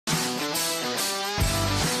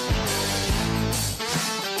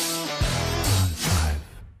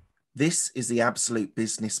This is the Absolute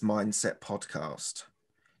Business Mindset podcast,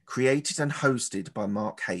 created and hosted by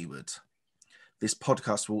Mark Hayward. This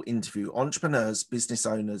podcast will interview entrepreneurs, business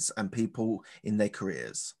owners, and people in their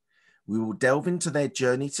careers. We will delve into their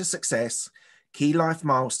journey to success, key life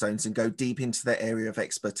milestones, and go deep into their area of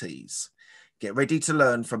expertise. Get ready to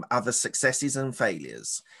learn from other successes and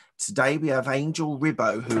failures. Today we have Angel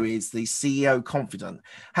Ribo, who is the CEO Confidant.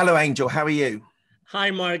 Hello, Angel. How are you? Hi,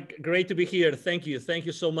 Mark. Great to be here. Thank you. Thank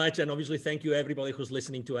you so much. And obviously, thank you everybody who's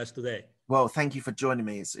listening to us today. Well, thank you for joining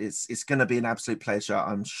me. It's going to be an absolute pleasure,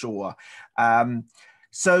 I'm sure. What I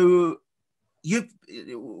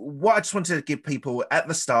just wanted to give people at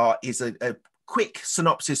the start is a quick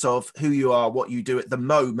synopsis of who you are, what you do at the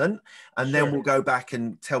moment, and then we'll go back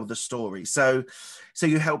and tell the story. So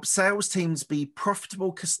you help sales teams be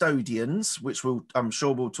profitable custodians, which I'm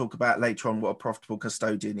sure we'll talk about later on what a profitable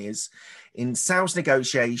custodian is, in sales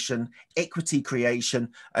negotiation, equity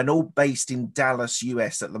creation, and all based in Dallas,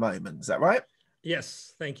 US at the moment. Is that right?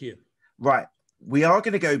 Yes, thank you. Right. We are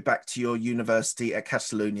going to go back to your university at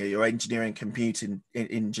Catalonia, your engineering, computing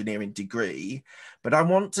engineering degree, but I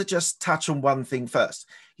want to just touch on one thing first.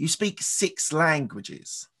 You speak 6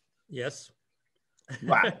 languages. Yes.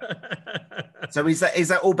 Wow. So is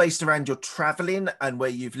that all based around your traveling and where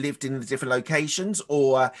you've lived in the different locations,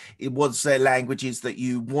 or was there languages that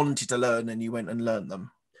you wanted to learn and you went and learned them?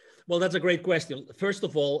 Well, that's a great question. First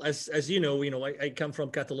of all, as you know, I come from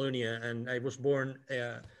Catalonia and I was born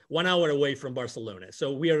 1 hour away from Barcelona.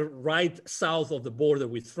 So we are right south of the border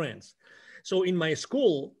with France. So in my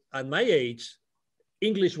school, at my age,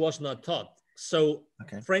 English was not taught. So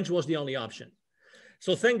French was the only option.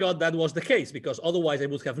 So thank God that was the case, because otherwise I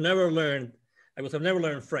would have never learned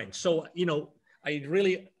French. So, I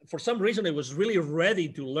really, for some reason, I was really ready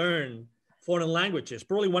to learn foreign languages.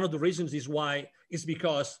 Probably one of the reasons is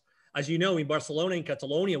because, as you know, in Barcelona and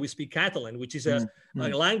Catalonia, we speak Catalan, which is a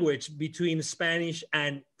language between Spanish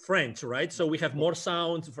and French, right? So we have more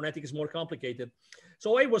sounds, phonetic is more complicated.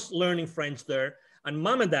 So I was learning French there. And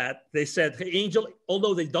mom and dad, they said, hey, Angel,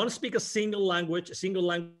 although they don't speak a single language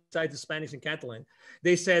besides Spanish and Catalan,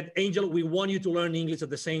 they said, Angel, we want you to learn English at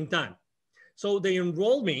the same time. So they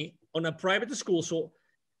enrolled me on a private school. So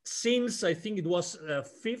since I think it was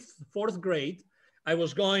 4th grade, I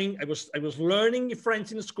was learning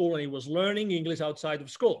French in school and I was learning English outside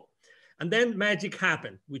of school. And then magic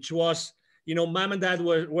happened, which was, mom and dad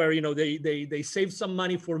were they saved some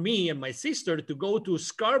money for me and my sister to go to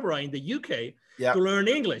Scarborough in the UK to learn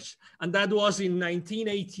English. And that was in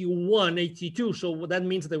 1981, 82. So that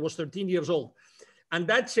means that I was 13 years old. And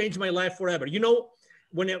that changed my life forever.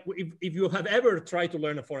 If you have ever tried to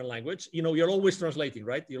learn a foreign language, you're always translating,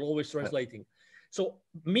 right? You're always translating. So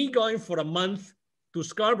me going for a month to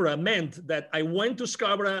Scarborough meant that I went to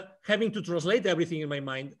Scarborough having to translate everything in my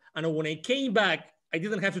mind. And when I came back, I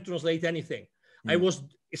didn't have to translate anything. I was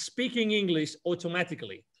speaking English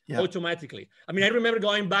automatically. Automatically. I mean, I remember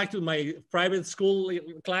going back to my private school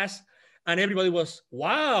class and everybody was,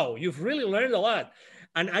 wow, you've really learned a lot.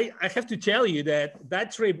 And I have to tell you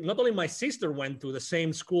that trip, not only my sister went to the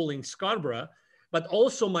same school in Scarborough, but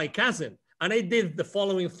also my cousin. And I did the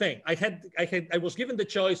following thing. I was given the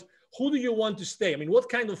choice, who do you want to stay? I mean, what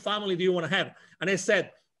kind of family do you want to have? And I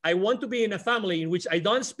said, I want to be in a family in which I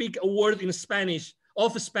don't speak a word in Spanish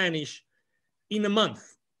in a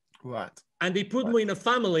month. Right. And they put me in a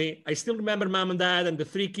family. I still remember mom and dad and the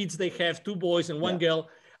 3 kids they have, 2 boys and 1 girl.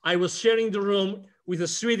 I was sharing the room with a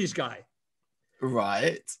Swedish guy.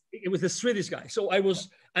 Right. It was a Swedish guy. So I was,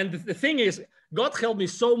 and the thing is, God helped me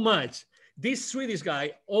so much. This Swedish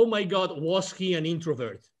guy, oh my God, was he an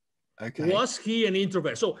introvert? Okay. Was he an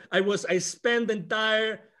introvert? So I spent the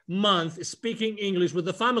entire month speaking English with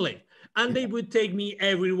the family, and they would take me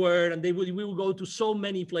everywhere, and we would go to so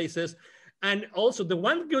many places. And also the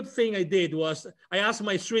one good thing I did was I asked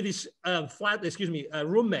my Swedish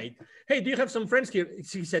roommate, hey, do you have some friends here?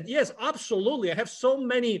 She said, yes, absolutely. I have so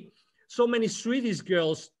many Swedish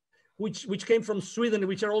girls which came from Sweden,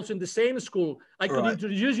 which are also in the same school. I could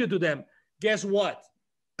introduce you to them. Guess what?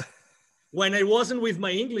 When I wasn't with my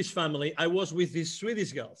English family, I was with these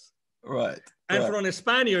Swedish girls. Right. And for a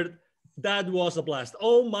Spaniard, that was a blast.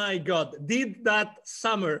 Oh my God, did that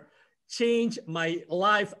summer change my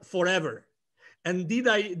life forever? And did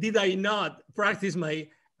I not practice my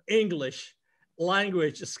English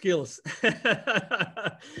language skills?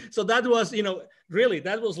 So that was,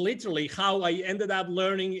 that was literally how I ended up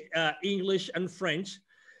learning English and French.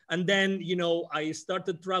 And then, I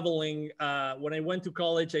started traveling. When I went to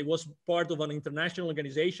college, I was part of an international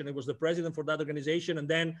organization. I was the president for that organization. And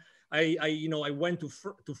then I went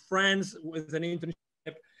to France with an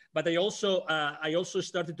internship. but I also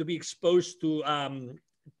started to be exposed to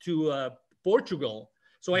Portugal.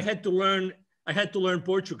 So I had to learn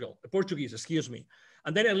Portuguese, excuse me.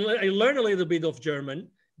 And then I learned a little bit of German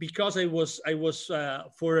because I was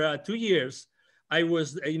for 2 years, I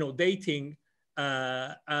was, dating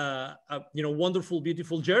wonderful,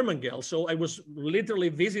 beautiful German girl. So I was literally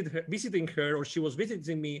visiting her, or she was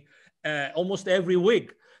visiting me almost every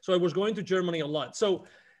week. So I was going to Germany a lot. So,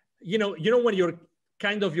 when you're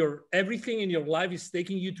kind of everything in your life is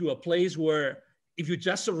taking you to a place where if you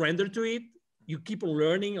just surrender to it, you keep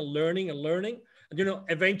learning and learning and learning. And,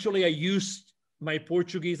 eventually I used my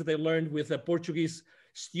Portuguese that I learned with a Portuguese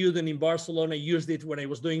student in Barcelona. I used it when I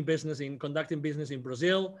was conducting business in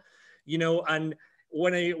Brazil, and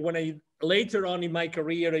when I later on in my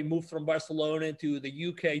career, I moved from Barcelona to the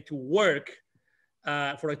UK to work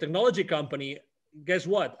for a technology company. Guess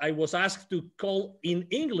what? I was asked to call in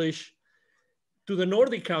English to the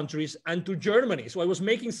Nordic countries and to Germany. So I was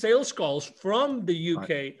making sales calls from the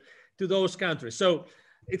UK to those countries. So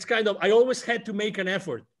it's kind of, I always had to make an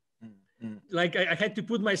effort. Like I had to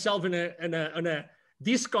put myself in a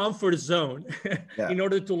discomfort zone in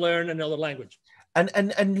order to learn another language.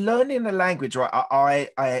 And learning a language, right?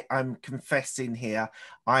 I'm confessing here,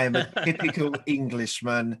 I am a typical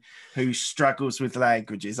Englishman who struggles with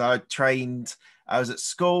languages. I was at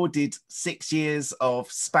school, did 6 years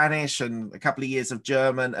of Spanish and a couple of years of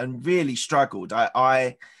German, and really struggled.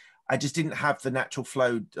 I just didn't have the natural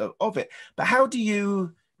flow of it. But how do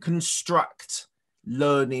you construct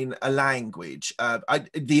learning a language?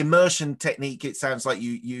 The immersion technique, it sounds like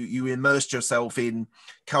you immersed yourself in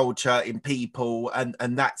culture, in people, and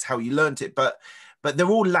that's how you learned it. But they're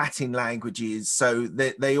all Latin languages, so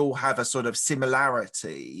they all have a sort of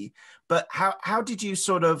similarity. But how did you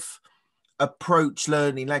sort of approach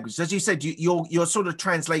learning languages? As you said, you're sort of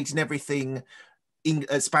translating everything in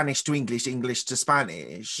Spanish to English, English to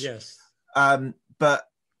Spanish. Yes. But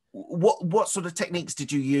what sort of techniques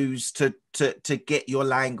did you use to get your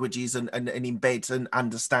languages and embed and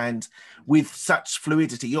understand with such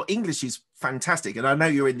fluidity? Your English is fantastic, and I know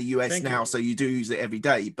you're in the US now, so you do use it every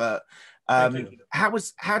day. But how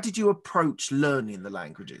did you approach learning the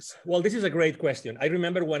languages? Well, this is a great question. I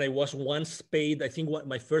remember when I was once paid, I think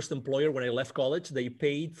my first employer, when I left college, they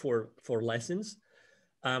paid for lessons.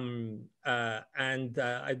 I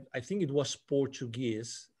think it was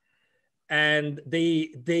Portuguese. And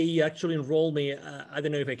they actually enrolled me. I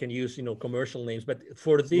don't know if I can use, commercial names, but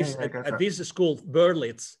for this, at this school,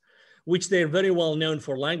 Berlitz, which they're very well known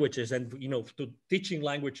for languages and, to teaching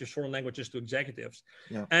languages, foreign languages to executives.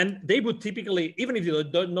 Yeah. And they would typically, even if you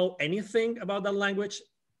don't know anything about that language,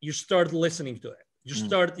 you start listening to it. You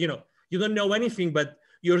start, you don't know anything, but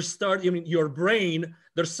your brain,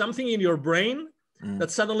 there's something in your brain that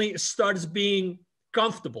suddenly starts being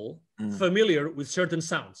comfortable, familiar with certain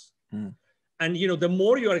sounds. And, the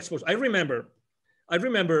more you are exposed, I remember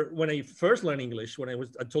when I first learned English,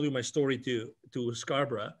 I told you my story to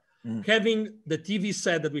Scarborough, having the TV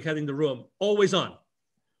set that we had in the room, always on.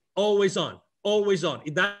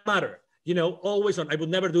 It doesn't matter, always on. I would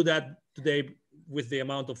never do that today with the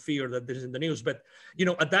amount of fear that there's in the news. But,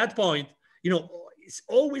 at that point, it's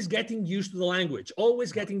always getting used to the language,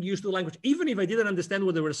 even if I didn't understand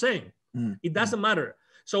what they were saying. It doesn't matter.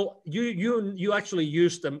 So you actually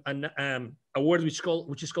used a word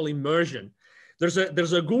which is called immersion. There's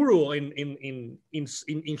a guru in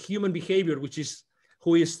human behavior,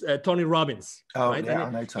 who is Tony Robbins. Oh, right? Yeah, I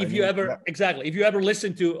know Tony. If you ever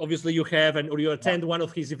listen to, obviously you have, or you attend one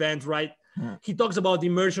of his events, right? He talks about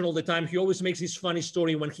immersion all the time. He always makes this funny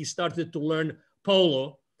story when he started to learn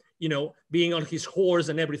polo, being on his horse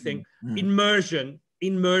and everything. Immersion.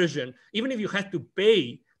 Even if you had to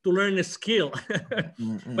pay to learn a skill,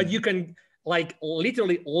 but you can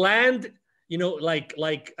literally land,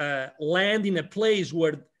 land in a place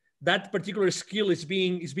where that particular skill is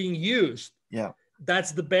being used. Yeah,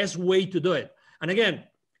 that's the best way to do it. And again,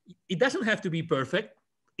 it doesn't have to be perfect.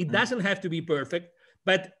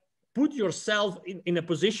 But put yourself in a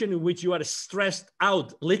position in which you are stressed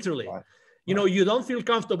out, literally. Right. You don't feel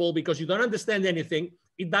comfortable because you don't understand anything.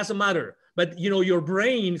 It doesn't matter. But your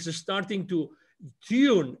brain is starting to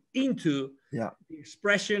tune into the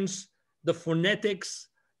expressions, the phonetics.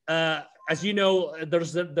 As you know,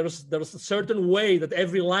 there's a certain way that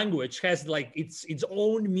every language has its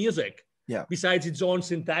own music. Yeah. Besides its own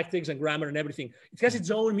syntactics and grammar and everything, it has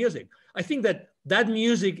its own music. I think that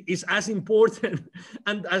music is as important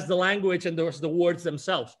and as the language and the words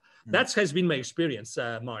themselves. That has been my experience,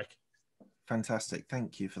 Mark. Fantastic.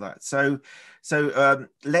 Thank you for that. So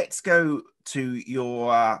let's go to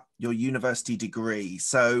your university degree.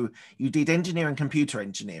 So you did engineering and computer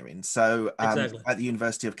engineering. So Exactly. at the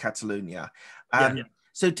University of Catalonia. Yeah.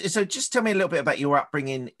 So just tell me a little bit about your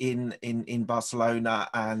upbringing in Barcelona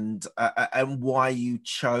and why you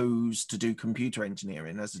chose to do computer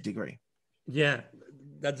engineering as a degree. Yeah,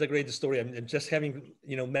 that's a great story. I'm just having,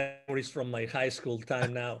 memories from my high school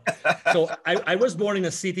time now. So I was born in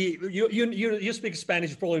a city. You speak Spanish.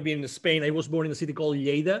 You've probably been in Spain. I was born in a city called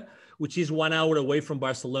Lleida, which is 1 hour away from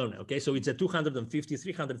Barcelona. Okay, so it's a 250,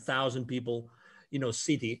 300,000 people,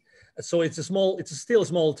 city. So it's still a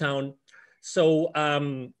small town. So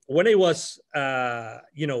when I was,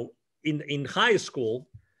 in high school,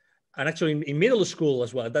 and actually in middle school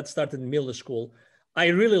as well, that started in middle school, I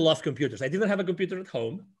really loved computers. I didn't have a computer at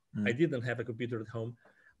home.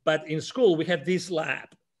 But in school we had this lab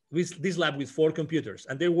with 4 computers,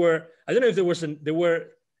 and there were, I don't know if they were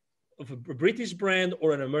of a British brand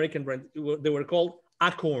or an American brand. They were called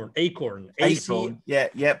Acorn. Acorn. Yeah.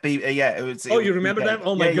 You remember them?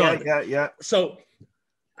 Oh my God. Yeah. So,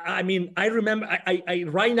 I mean, I remember, I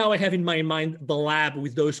right now I have in my mind the lab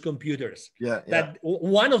with those computers. Yeah. That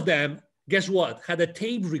one of them, guess what, had a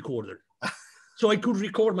tape recorder. So I could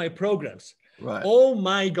record my programs. Right. Oh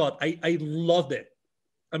my God, I loved it.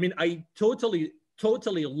 I mean, I totally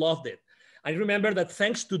loved it. I remember that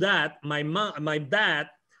thanks to that, my dad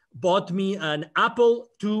bought me an Apple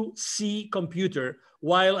IIc computer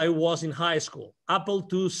while I was in high school. Apple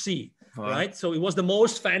IIc. Right. So it was the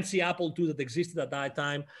most fancy Apple II that existed at that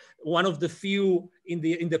time. One of the few in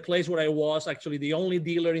the place where I was, actually the only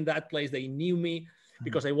dealer in that place. They knew me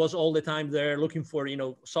because I was all the time there looking for,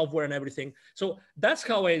 software and everything. So that's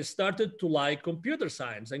how I started to like computer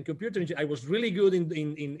science and computer engineering. I was really good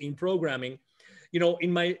in programming.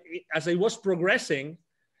 As I was progressing,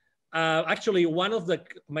 actually one of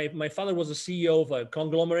my father was a CEO of a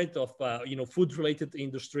conglomerate of, food related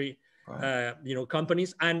industry. Right.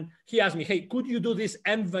 Companies. And he asked me, hey, could you do this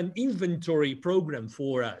inventory program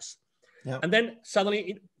for us? Yeah. And then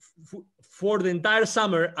suddenly for the entire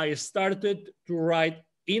summer, I started to write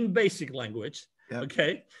in basic language,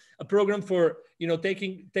 okay, a program for,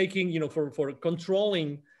 taking, for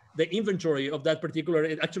controlling the inventory of that particular,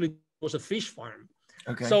 it actually was a fish farm.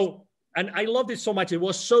 Okay. So, and I loved it so much. It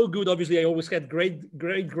was so good. Obviously, I always had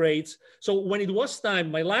great grades. So when it was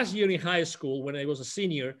time, my last year in high school, when I was a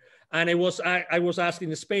senior, and I was asked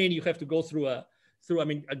in Spain, you have to go through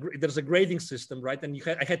there's a grading system, right? And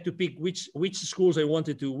I had to pick which schools I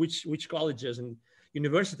wanted to, which colleges and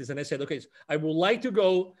universities. And I said, okay, so I would like to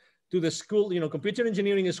go to the school, computer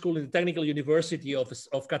engineering school in the Technical University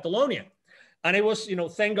of Catalonia. And I was,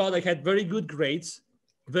 thank God I had very good grades,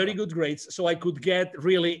 so I could get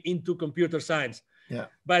really into computer science. Yeah.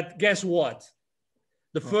 But guess what?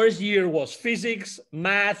 The first year was physics,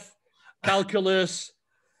 math, calculus,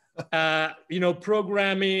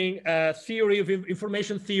 programming, theory of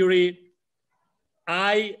information theory.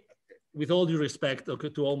 I, with all due respect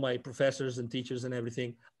to all my professors and teachers and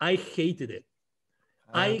everything, I hated it.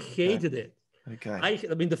 I hated it. Okay.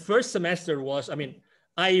 I mean, the first semester was,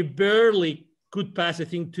 I barely could pass, I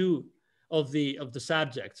think, 2 of the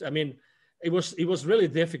subjects. I mean, it was really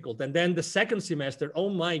difficult. And then the second semester, oh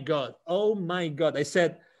my God, I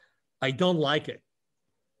said, I don't like it.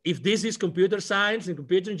 If this is computer science and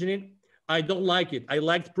computer engineering, I don't like it. I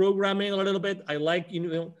liked programming a little bit. I like,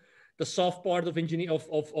 the soft part of engineering,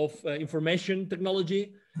 of information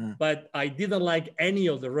technology, but I didn't like any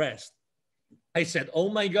of the rest. I said, oh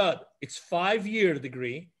my God, it's 5-year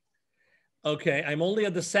degree. Okay, I'm only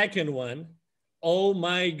at the second one. Oh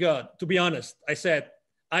my God. To be honest, I said,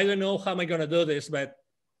 I don't know how am I going to do this, but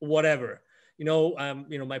whatever.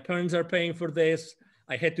 My parents are paying for this.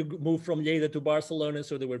 I had to move from Lleida to Barcelona,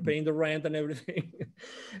 so they were paying the rent and everything.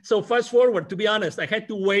 So fast forward, to be honest, I had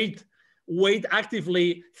to wait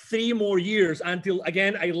actively 3 more years until,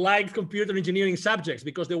 again, I liked computer engineering subjects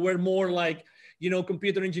because they were more like,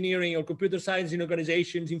 computer engineering or computer science in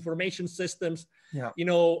organizations, information systems,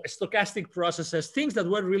 stochastic processes, things that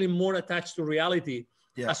were really more attached to reality,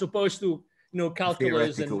 as opposed to,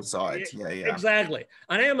 calculus. Theoretical side, Exactly.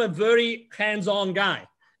 And I am a very hands-on guy.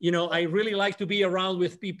 I really like to be around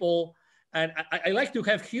with people, and I like to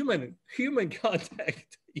have human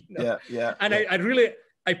contact. And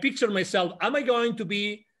I picture myself, am I going to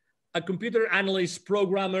be a computer analyst,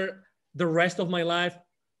 programmer the rest of my life?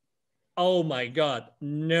 Oh my God,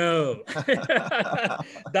 no.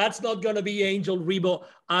 That's not going to be Angel Ribo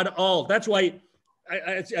at all. That's why,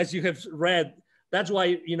 as you have read, that's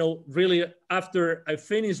why, really after I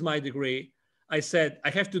finished my degree, I said, I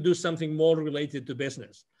have to do something more related to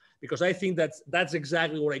business, because I think that's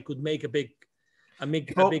exactly where I could make a big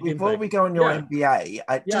Before impact. we go on your MBA,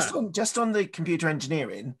 Yeah. just on the computer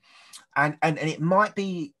engineering, and it might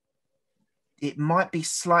be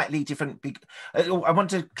slightly different. I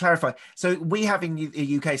want to clarify. So we have in the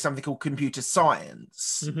UK something called computer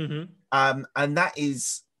science, and that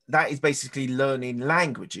is basically learning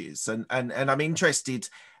languages. And I'm interested.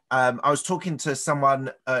 I was talking to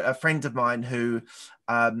someone, a friend of mine, who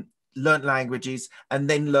learned languages and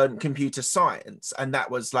then learned computer science, and that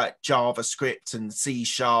was like JavaScript and C#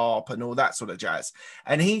 and all that sort of jazz.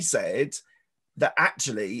 And he said that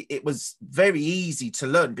actually it was very easy to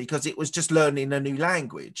learn because it was just learning a new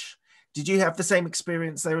language. Did you have the same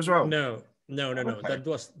experience there as well? No. Okay.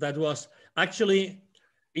 That was actually,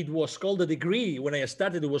 it was called a degree when I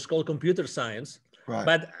started. It was called computer science. Right.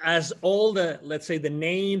 But as all the, let's say, the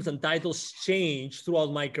names and titles changed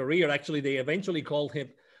throughout my career, actually they eventually called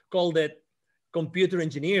it computer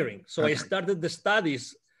engineering. So I started the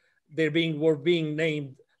studies, were being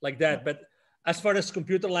named like that. But as far as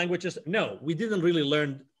computer languages, no, we didn't really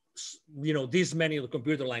learn, this many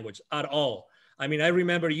computer languages at all. I mean, I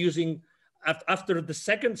remember using, after the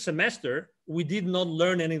second semester, we did not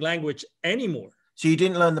learn any language anymore. So you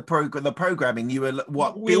didn't learn the programming. You were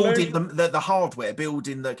building the hardware,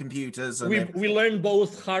 building the computers. And we learned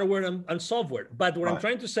both hardware and software. But what I'm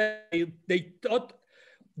trying to say, they taught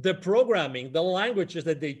the programming, the languages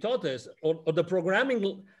that they taught us, or the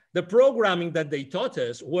programming that they taught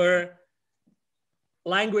us were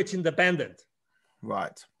language independent.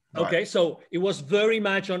 Right. Okay, so it was very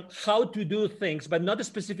much on how to do things, but not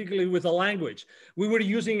specifically with a language. We were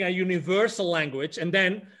using a universal language, and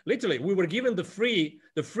then literally we were given the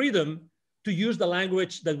freedom to use the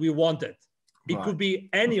language that we wanted. It could be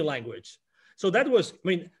any language. So that was, I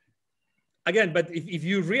mean, again, but if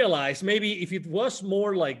you realize, maybe if it was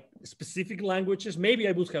more like specific languages, maybe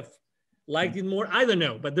I would have liked it more. I don't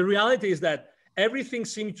know. But the reality is that everything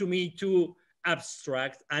seemed to me too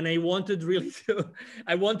abstract, and I wanted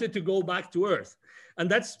to go back to earth. And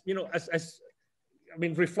that's, as I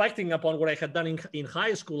mean, reflecting upon what I had done in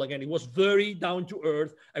high school, again, it was very down to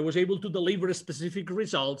earth. I was able to deliver specific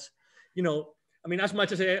results. I mean, as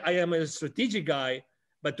much as I am a strategic guy,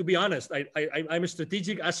 but to be honest, I'm a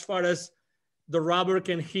strategic as far as the rubber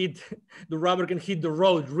can hit the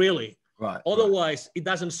road, really. Right. Otherwise, it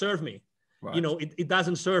doesn't serve me. Right. It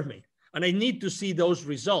doesn't serve me. And I need to see those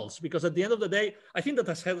results, because at the end of the day, I think that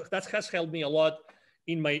has helped me a lot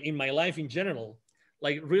in my life in general,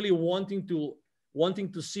 like really wanting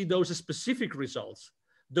to see those specific results,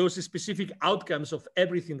 those specific outcomes of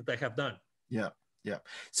everything that I have done. Yeah. Yeah.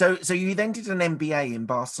 So you then did an MBA in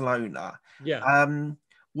Barcelona. Yeah.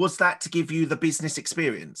 Was that to give you the business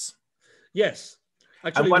experience? Yes.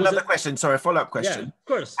 Actually, and one other question, sorry, a follow-up question. Yeah, of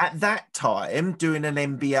course. At that time, doing an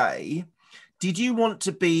MBA, did you want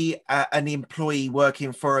to be an employee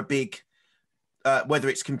working for a big, whether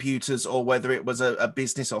it's computers or whether it was a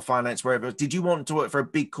business or finance, wherever? Did you want to work for a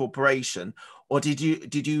big corporation, or did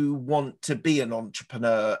you want to be an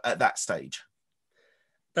entrepreneur at that stage?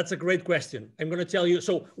 That's a great question. I'm going to tell you.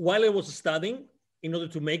 So while I was studying, in order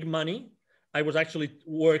to make money, I was actually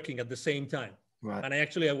working at the same time. Right. And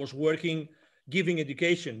I was working, giving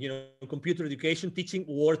education, computer education, teaching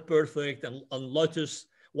WordPerfect and Lotus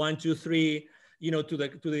 1, 2, 3, to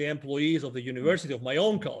the employees of the university of my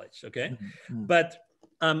own college. Okay. Mm-hmm. But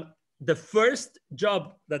the first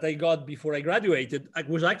job that I got before I graduated, I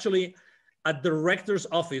was actually at the rector's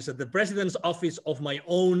office, at the president's office of my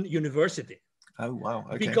own university. Oh, wow.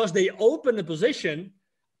 Okay. Because they opened a position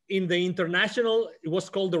in the international, it was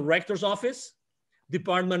called the rector's office,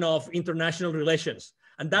 Department of International Relations.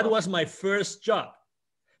 And that was my first job.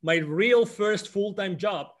 My real first full-time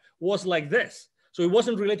job was like this. So it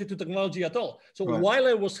wasn't related to technology at all. So while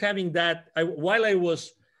I was having that, while I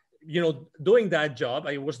was, doing that job,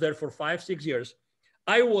 I was there for 5-6 years.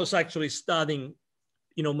 I was actually studying,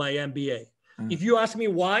 my MBA. Mm. If you ask me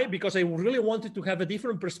why, because I really wanted to have a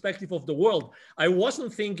different perspective of the world. I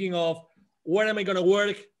wasn't thinking of where am I going to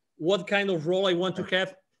work, what kind of role I want to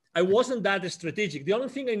have. I wasn't that strategic. The only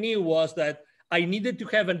thing I knew was that I needed to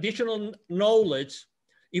have additional knowledge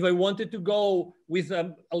if I wanted to go with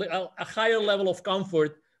a higher level of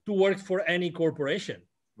comfort to work for any corporation.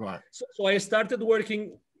 Right. So I started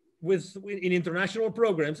working in international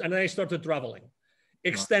programs, and then I started traveling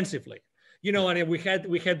extensively. And we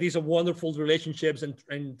had these wonderful relationships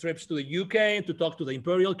and trips to the UK to talk to the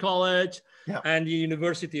Imperial College and the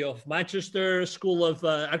University of Manchester School of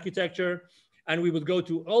Architecture. And we would go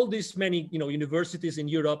to all these many, universities in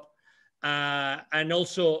Europe and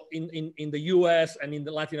also in the US and in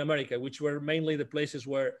Latin America, which were mainly the places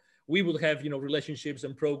where we would have, relationships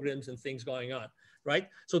and programs and things going on, right?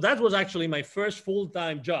 So that was actually my first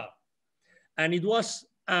full-time job. And it was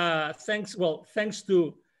thanks to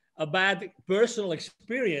a bad personal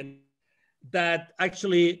experience that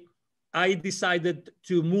actually I decided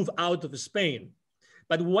to move out of Spain.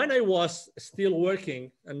 But when I was still working,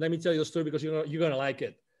 and let me tell you the story because you're going to like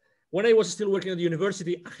it. When I was still working at the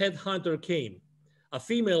university, a headhunter came. A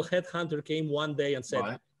female headhunter came one day and said,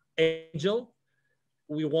 Angel,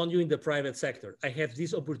 we want you in the private sector. I have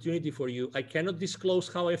this opportunity for you. I cannot disclose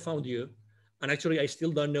how I found you. And actually, I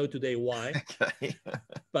still don't know today why. Okay.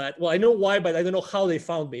 But, well, I know why, but I don't know how they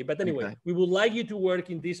found me. But anyway, we would like you to work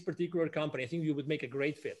in this particular company. I think you would make a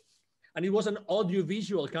great fit. And it was an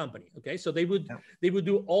audiovisual company. Okay, so they would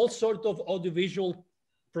do all sorts of audiovisual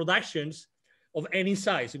productions of any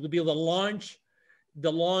size. It would be the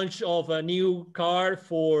launch of a new car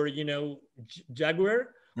for Jaguar,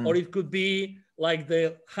 or it could be like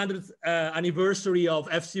the 100th anniversary of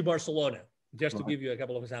FC Barcelona, just to give you a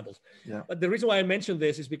couple of examples. Yeah. But the reason why I mentioned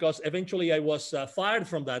this is because eventually I was fired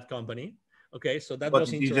from that company. Okay, so that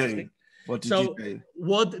was interesting. What did you do?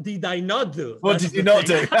 What did I not do? What did you not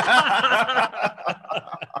do?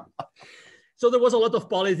 So there was a lot of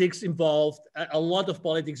politics involved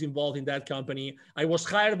in that company. I was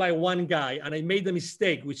hired by one guy and I made a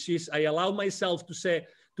mistake, which is I allowed myself to say,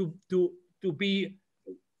 to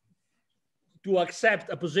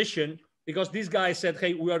accept a position because this guy said,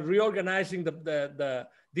 hey, we are reorganizing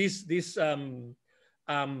this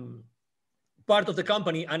part of the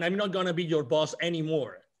company and I'm not gonna be your boss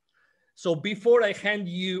anymore. So before I hand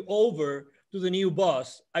you over to the new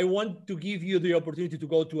boss, I want to give you the opportunity to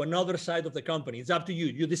go to another side of the company. It's up to you.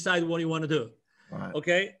 You decide what you want to do. Right.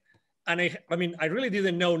 Okay. And I really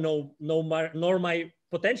didn't know nor my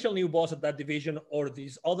potential new boss at that division or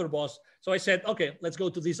this other boss. So I said, okay, let's go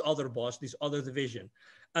to this other boss, this other division.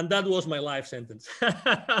 And that was my life sentence.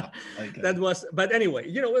 Okay. That was, but anyway,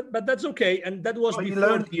 but that's okay. And that was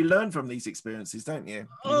before. You learn from these experiences, don't you?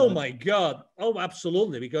 My God. Oh,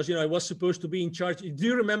 absolutely. Because, I was supposed to be in charge. Do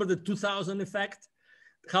you remember the 2000 effect?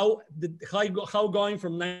 How going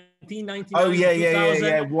from 1999 to 2000?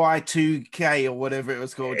 Yeah. Y2K or whatever it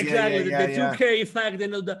was called. Exactly. The 2K effect.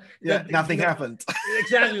 Nothing happened.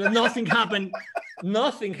 Exactly. Nothing happened.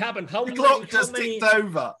 Nothing happened. The clock just ticked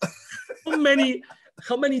over.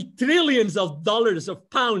 How many trillions of dollars, of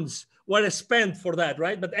pounds were spent for that,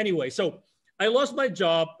 right? But anyway, so I lost my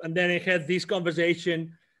job and then I had this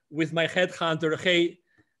conversation with my headhunter. Hey,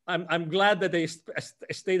 I'm glad that they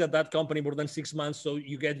stayed at that company more than 6 months, so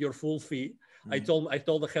you get your full fee. I told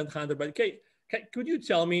the headhunter, but okay, could you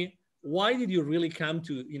tell me why did you really come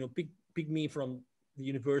to pick me from the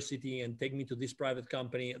university and take me to this private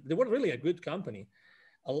company? They were really a good company,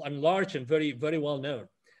 and large and very, very well known.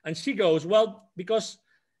 And she goes, well, because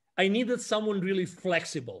I needed someone really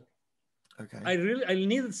flexible. Okay. I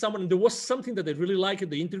needed someone. There was something that I really liked in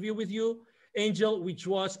the interview with you, Angel, which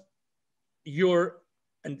was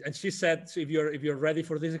and she said, so if you're ready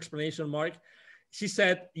for this explanation, Mark, she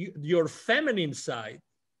said your feminine side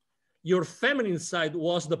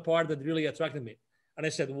was the part that really attracted me. And I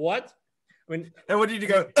said, what? And what did you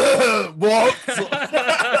go? What?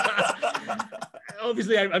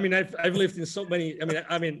 Obviously, I've lived in so many.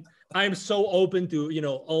 I'm so open to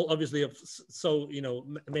obviously so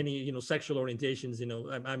many sexual orientations.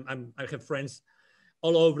 I have friends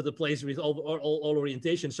all over the place with all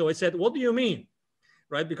orientations. So I said, what do you mean,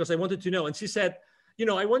 right? Because I wanted to know. And she said,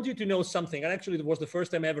 I want you to know something. And actually, it was the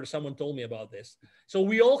first time ever someone told me about this. So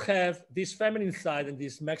we all have this feminine side and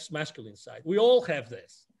this masculine side. We all have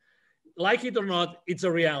this. Like it or not, it's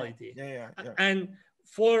a reality. Yeah. And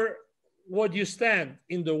for what you stand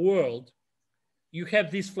in the world, you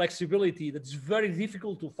have this flexibility that's very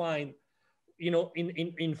difficult to find,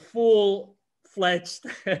 in full-fledged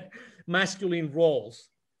masculine roles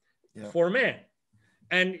for men.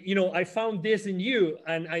 And, I found this in you,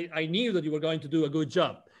 and I knew that you were going to do a good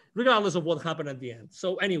job, regardless of what happened at the end.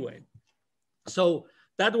 So anyway,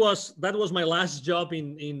 that was my last job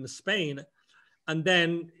in Spain. And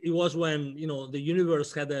then it was when, the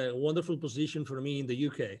universe had a wonderful position for me in the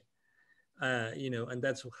UK. And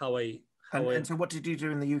that's how I. And so what did you do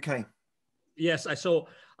in the UK? Yes,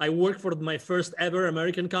 I worked for my first ever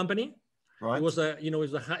American company. Right. It was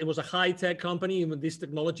a high-tech company in this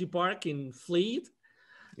technology park in Fleet.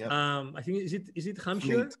 Yep. I think is it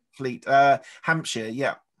Hampshire? Fleet, Hampshire,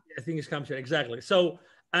 yeah. I think it's Hampshire, exactly. So,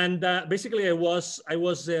 and basically I was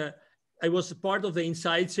part of the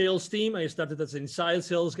inside sales team. I started as an inside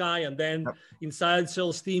sales guy and then inside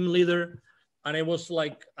sales team leader. And I was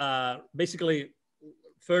like, basically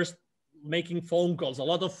first making phone calls, a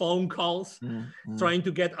lot of phone calls, trying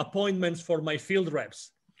to get appointments for my field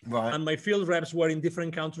reps. Right. And my field reps were in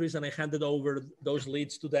different countries, and I handed over those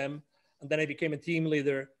leads to them. And then I became a team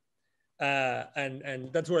leader.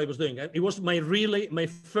 And that's what I was doing. It was my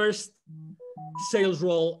first sales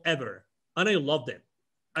role ever. And I loved it.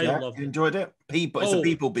 I loved it. You enjoyed it? It's a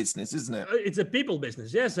people business, isn't it? It's a people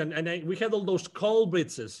business, yes. And we had all those call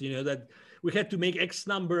blitzes, that we had to make X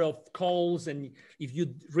number of calls. And if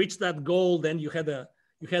you reach that goal, then you had a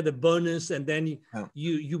bonus. And then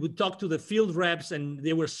you would talk to the field reps, and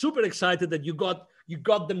they were super excited that you got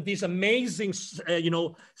them this amazing,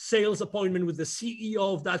 sales appointment with the CEO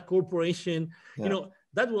of that corporation. Yeah.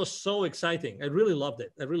 That was so exciting. I really loved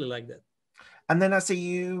it. I really liked it. And then I see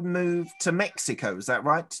you moved to Mexico. Is that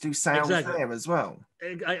right? To do sales there as well?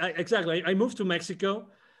 Exactly. I moved to Mexico.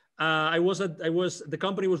 The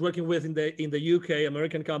company I was working with in the UK,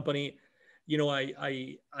 American company.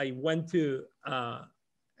 I went to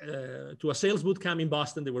a sales boot camp in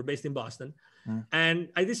Boston. They were based in Boston. And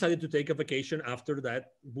I decided to take a vacation after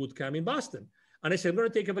that boot camp in Boston. And I said, I'm going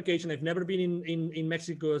to take a vacation. I've never been in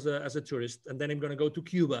Mexico as a tourist. And then I'm going to go to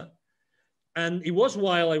Cuba. And it was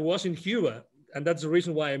while I was in Cuba, and that's the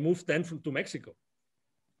reason why I moved then to Mexico.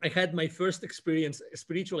 I had my first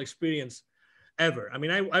spiritual experience ever. I mean,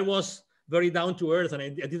 I was very down to earth, and I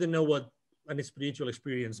didn't know what a spiritual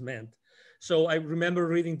experience meant. So I remember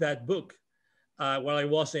reading that book while I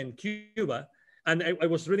was in Cuba. And I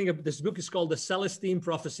was reading this book. Is called The Celestine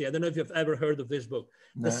Prophecy. I don't know if you've ever heard of this book.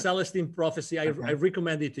 No. The Celestine Prophecy. I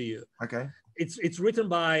recommend it to you. Okay. It's written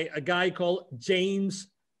by a guy called James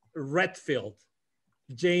Redfield.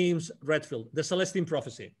 The Celestine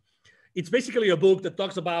Prophecy. It's basically a book that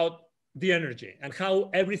talks about the energy and how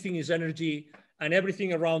everything is energy and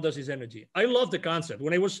everything around us is energy. I love the concept.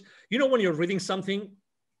 When when you're reading something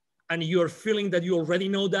and you're feeling that you already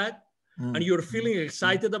know that, and you're feeling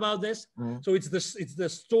excited about this. So it's the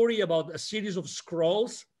story about a series of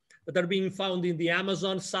scrolls that are being found in the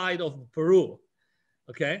Amazon side of Peru.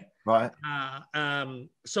 Okay. Right.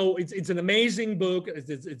 So it's an amazing book.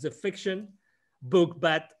 It's a fiction book,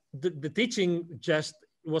 but the teaching just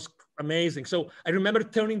was amazing. So I remember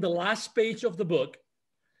turning the last page of the book,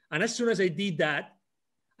 and as soon as I did that,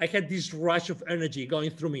 I had this rush of energy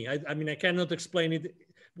going through me. I mean, I cannot explain it.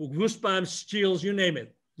 Goosebumps, chills, you name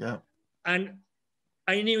it. Yeah. And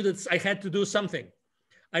I knew that I had to do something.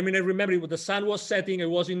 I mean, I remember when the sun was setting. I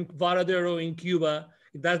was in Varadero in Cuba,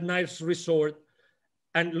 in that nice resort.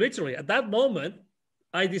 And literally at that moment,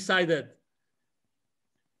 I decided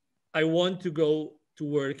I want to go to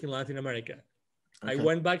work in Latin America. Okay. I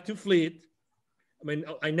went back to Fleet. I mean,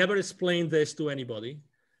 I never explained this to anybody.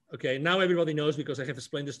 Okay, now everybody knows because I have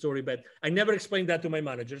explained the story, but I never explained that to my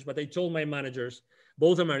managers. But I told my managers,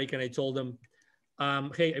 both American, I told them,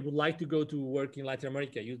 hey, I would like to go to work in Latin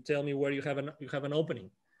America. You tell me where you have an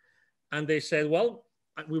opening. And they said, well,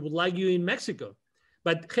 we would like you in Mexico.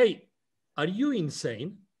 But hey, are you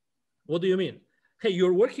insane? What do you mean? Hey,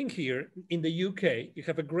 you're working here in the UK. You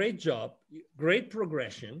have a great job, great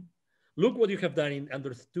progression. Look what you have done in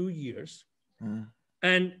under 2 years.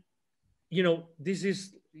 And,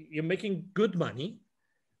 you're making good money.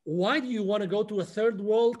 Why do you want to go to a third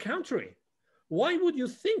world country? Why would you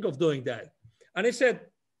think of doing that? And I said,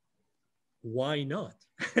 why not?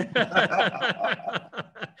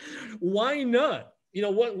 Why not?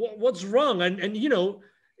 What's wrong? And in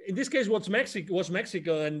this case, was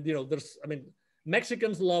Mexico. And,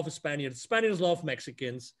 Mexicans love Spaniards. Spaniards love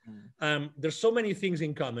Mexicans. There's so many things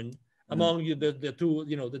in common among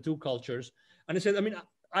the two cultures. And I said,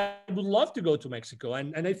 I would love to go to Mexico.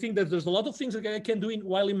 And I think that there's a lot of things that I can do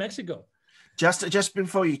while in Mexico. Just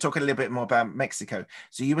before you talk a little bit more about Mexico,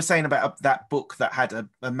 so you were saying about that book that had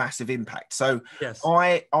a massive impact. So yes.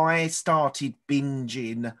 I started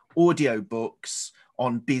binging audiobooks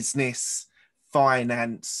on business,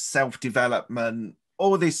 finance, self-development,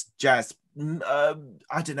 all this jazz. I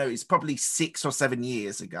don't know, it's probably 6 or 7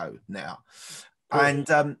 years ago now. Cool.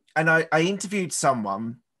 And I interviewed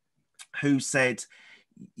someone who said,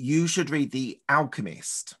 you should read The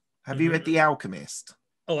Alchemist. Have you read The Alchemist?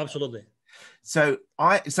 Oh, absolutely. So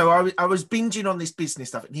I was binging on this business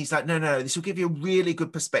stuff, and he's like, no, this will give you a really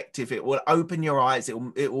good perspective. It will open your eyes.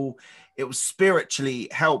 It will spiritually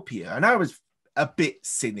help you. And I was a bit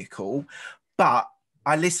cynical, but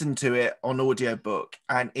I listened to it on audiobook,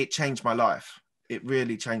 and it changed my life. It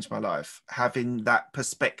really changed my life, having that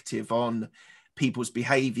perspective on people's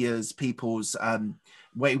behaviors, people's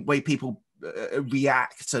way people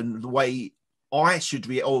react, and the way I should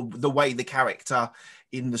react, or the way the character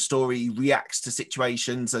in the story reacts to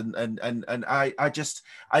situations, and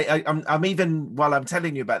I'm even, while I'm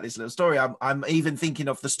telling you about this little story, I'm even thinking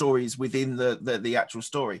of the stories within the actual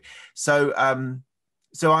story. So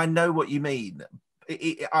so I know what you mean.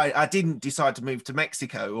 I didn't decide to move to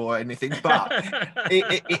Mexico or anything, but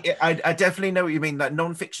I definitely know what you mean. Like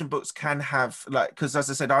non-fiction books can have, like, because as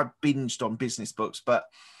I said, I binged on business books, but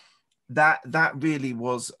that really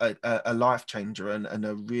was a life changer and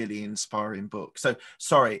a really inspiring book. So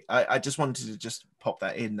sorry, I just wanted to just pop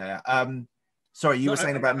that in there. Sorry, you were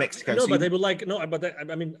saying about Mexico. No, so but they would like, no, but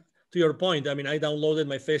I mean, to your point, I mean, I downloaded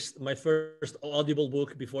my first Audible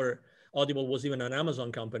book before Audible was even an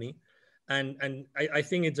Amazon company. And I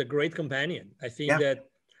think it's a great companion. I think that,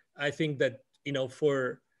 you know,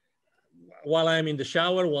 for while I'm in the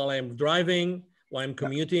shower, while I'm driving, while I'm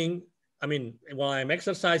commuting, I mean, while I'm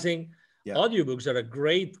exercising, audiobooks are a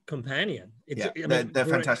great companion. They're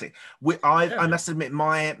fantastic. I must admit,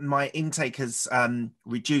 my intake has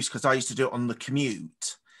reduced, because I used to do it on the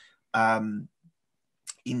commute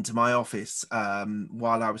into my office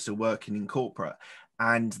while I was still working in corporate.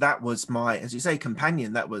 And that was my, as you say,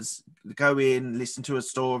 companion. That was go in, listen to a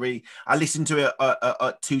story. I listened to it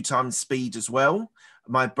at 2 times speed as well.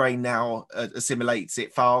 My brain now assimilates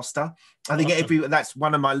it faster. I think that's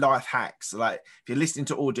one of my life hacks. Like if you're listening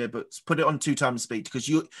to audiobooks, put it on 2 times speed, because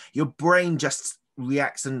your brain just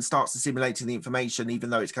reacts and starts assimilating the information, even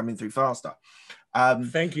though it's coming through faster.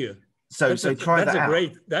 Thank you. So try that out.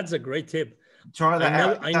 That's a great tip. Try that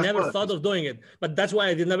out. I never thought of doing it, but that's why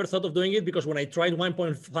I never thought of doing it, because when I tried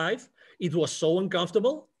 1.5, it was so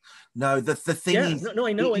uncomfortable. No, the thing is,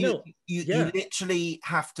 I know. You literally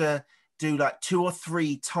have to do like 2 or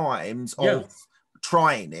 3 times of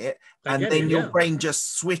trying it, and then your brain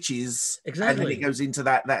just switches, and then it goes into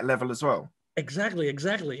that level as well. Exactly.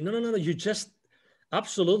 No. You just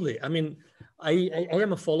absolutely. I mean, I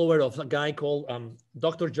am a follower of a guy called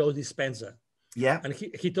Dr. Joe Dispenza. Yeah, and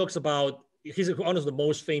he talks about. He's one of the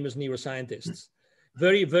most famous neuroscientists,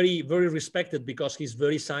 very, very, very respected, because he's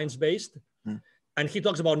very science-based. And he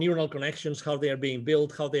talks about neuronal connections, how they are being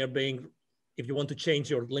built, how they are being, if you want to change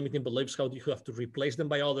your limiting beliefs, how do you have to replace them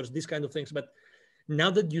by others, these kind of things. But now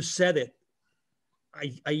that you said it,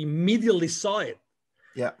 I immediately saw it.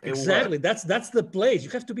 Yeah, exactly. That's the place. You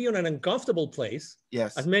have to be in an uncomfortable place.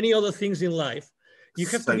 Yes. As many other things in life, you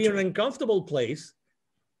have to be in an uncomfortable place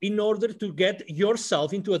in order to get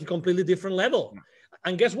yourself into a completely different level.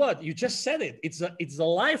 And guess what? You just said it. It's a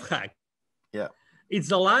life hack. Yeah. It's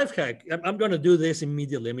a life hack. I'm going to do this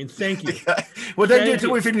immediately. I mean, thank you. Well, don't do it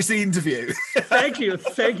until we finish the interview. Thank you.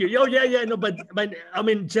 Oh, yeah. No, but I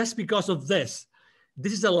mean, just because of this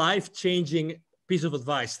is a life-changing piece of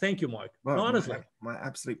advice. Thank you, Mark. Well, no, honestly. My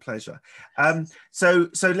absolute pleasure. So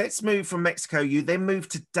let's move from Mexico. You then moved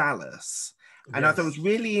to Dallas. And I thought it was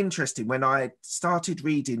really interesting when I started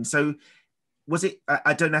reading. So was it,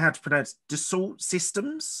 I don't know how to pronounce, Dassault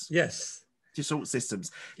Systems? Yes. Dassault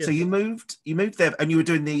Systems. Yes. So you moved there, and you were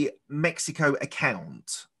doing the Mexico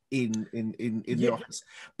account in the office.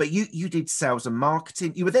 But you did sales and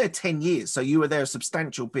marketing. You were there 10 years. So you were there a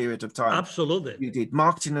substantial period of time. Absolutely. You did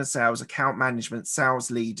marketing and sales, account management, sales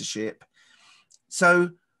leadership.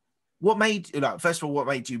 So what made, first of all, what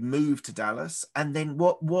made you move to Dallas? And then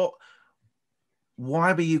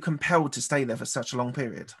why were you compelled to stay there for such a long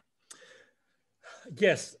period?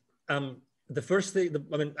 Yes. The first thing,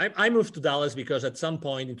 I moved to Dallas because at some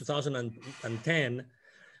point in 2010,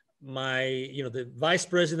 the vice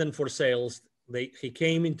president for sales, he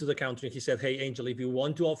came into the country and he said, "Hey, Angel, if you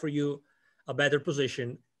want to offer you a better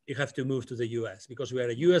position, you have to move to the US, because we are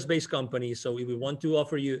a US-based company. So if we want to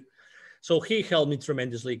offer you," so he helped me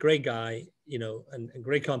tremendously. Great guy, and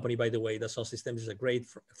great company, by the way. Dassault Systems is a great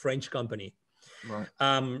French company. Right.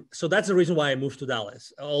 So that's the reason why I moved to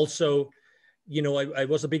Dallas. Also, I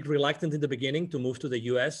was a bit reluctant in the beginning to move to the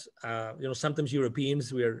US. Sometimes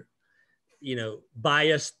Europeans, we're,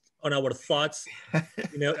 biased on our thoughts, and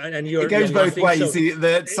it goes both ways.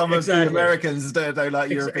 So, some of the Americans don't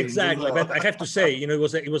like Europeans. Exactly. Well. But I have to say,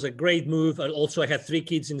 it was a great move. Also, I had 3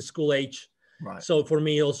 kids in school age. Right. So for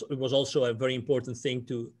me, also, it was also a very important thing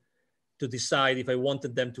to decide if I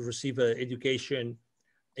wanted them to receive an education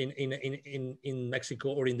in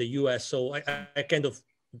Mexico or in the US. So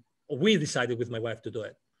we decided with my wife to do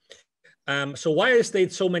it. So why I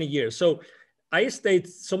stayed so many years? So I stayed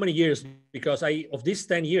so many years because of these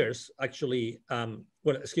 10 years, actually,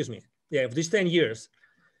 of these 10 years,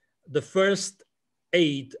 the first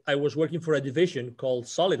 8, I was working for a division called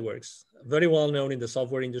SolidWorks, very well known in the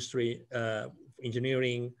software industry,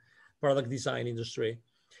 engineering, product design industry.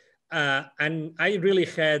 And I really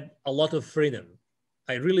had a lot of freedom.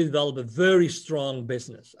 I really developed a very strong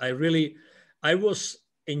business. I was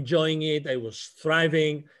enjoying it. I was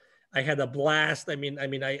thriving. I had a blast. I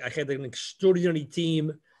had an extraordinary team.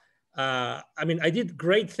 I did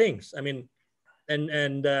great things.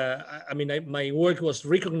 My work was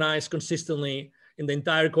recognized consistently in the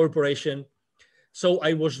entire corporation. So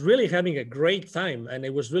I was really having a great time, and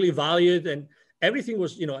it was really valued, and everything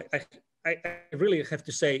was, I really have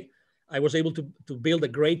to say, I was able to build a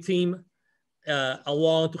great team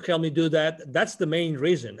along to help me do that. That's the main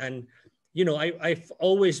reason. And, I've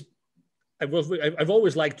always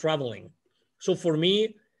liked traveling. So for me,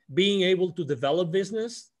 being able to develop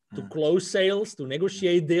business, to close sales, to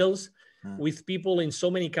negotiate deals with people in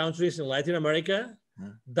so many countries in Latin America,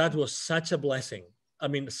 that was such a blessing.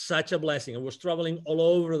 Such a blessing. I was traveling all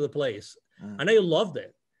over the place, and I loved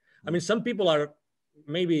it. Some people are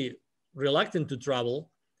maybe reluctant to travel.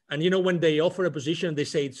 And, when they offer a position, they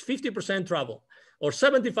say it's 50% travel or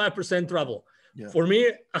 75% travel. Yeah. For me,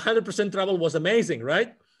 100% travel was amazing,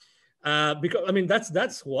 right? Because,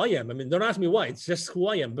 that's who I am. Don't ask me why. It's just who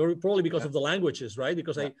I am. Probably because of the languages, right?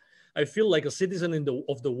 Because I feel like a citizen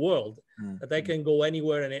of the world, that I can go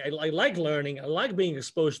anywhere. And I like learning. I like being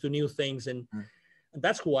exposed to new things. And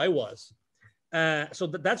that's who I was. So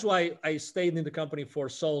that's why I stayed in the company for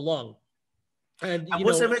so long. And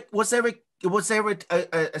was there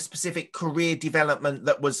a specific career development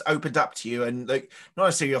that was opened up to you? And like, not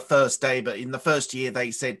necessarily your first day, but in the first year, they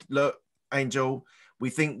said, "Look, Angel, we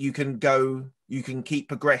think you can keep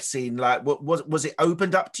progressing." Like, was it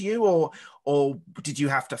opened up to you, or did you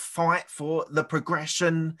have to fight for the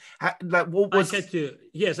progression? Like, what was? I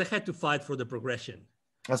had to fight for the progression.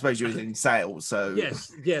 I suppose you were in sales, so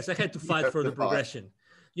yes, I had to fight for the progression.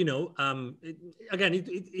 Again,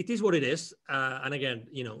 it is what it is, and again,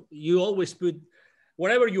 you always put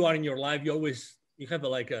wherever you are in your life, you have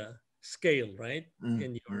a scale, right?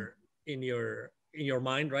 In your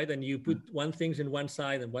mind, right? And you put one things in one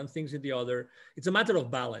side and one things in the other. It's a matter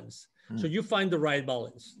of balance. So you find the right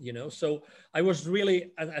balance, So I was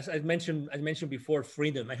really, as I mentioned before,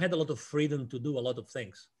 freedom. I had a lot of freedom to do a lot of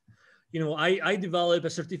things. I developed a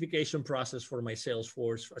certification process for my sales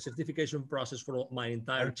force, a certification process for my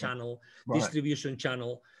entire channel, distribution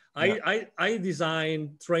channel. I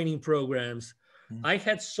designed training programs. I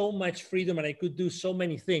had so much freedom, and I could do so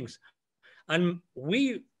many things. And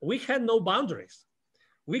we had no boundaries.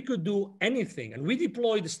 We could do anything. And we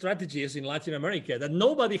deployed strategies in Latin America that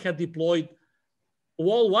nobody had deployed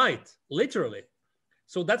worldwide, literally.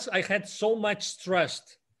 So I had so much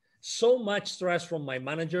trust from my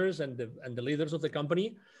managers and the leaders of the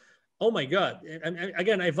company. Oh my God. And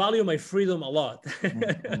again, I value my freedom a lot.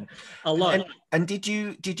 A lot. And did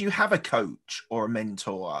you have a coach or a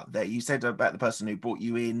mentor there? You said about the person who brought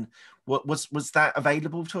you in. Was that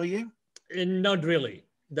available to you? Not really.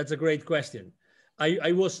 That's a great question. I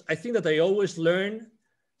think that I always learn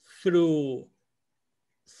through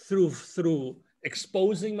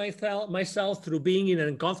exposing myself, through being in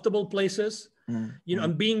uncomfortable places,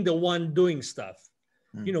 and being the one doing stuff.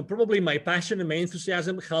 Probably my passion and my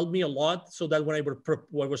enthusiasm helped me a lot, so that when I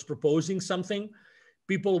was proposing something,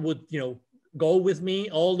 people would, go with me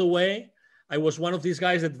all the way. I was one of these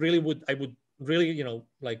guys that I would really,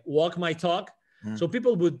 walk my talk. So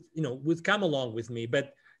people would come along with me,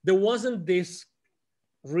 but there wasn't this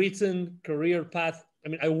written career path.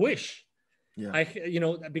 I wish,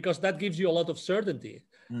 because that gives you a lot of certainty.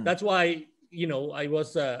 That's why, I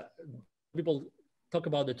was, people talk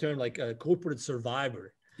about the term like a corporate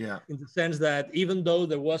survivor. Yeah. In the sense that even though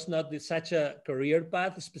there was not such a career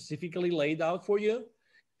path specifically laid out for you,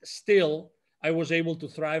 still I was able to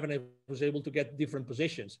thrive, and I was able to get different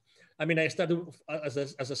positions. I started as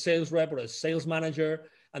a sales rep or a sales manager,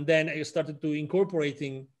 and then I started to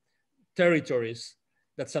incorporating territories.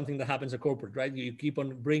 That's something that happens at corporate, right? You keep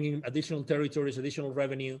on bringing additional territories, additional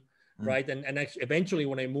revenue, right? And eventually,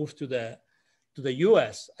 when I moved to the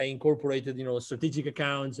US, I incorporated, strategic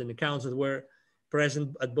accounts and accounts that were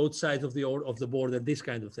present at both sides of the board, and these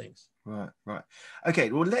kind of things. Right. Okay.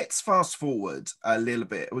 Well, let's fast forward a little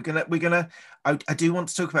bit. I do want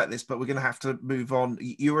to talk about this, but we're gonna have to move on.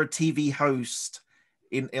 You're a TV host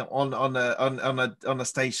on a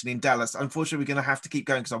station in Dallas. Unfortunately, we're gonna have to keep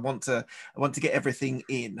going because I want to get everything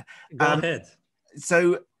in. Go ahead.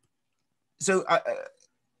 So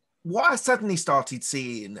what I suddenly started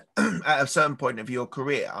seeing at a certain point of your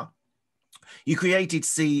career, you created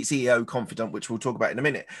CEO Confidant, which we'll talk about in a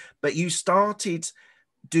minute, but you started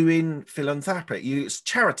doing philanthropy. It's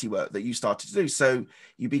charity work that you started to do. So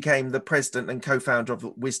you became the president and co-founder of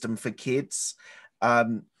Wisdom for Kids.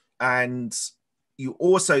 And you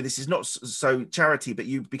also, this is not so charity, but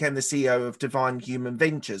you became the CEO of Divine Human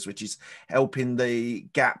Ventures, which is helping the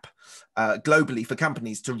gap globally for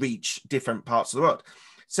companies to reach different parts of the world.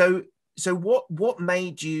 So what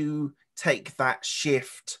made you take that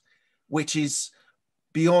shift, which is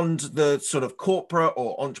beyond the sort of corporate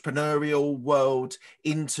or entrepreneurial world,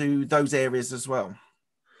 into those areas as well?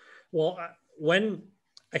 Well, when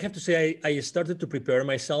I have to say, I started to prepare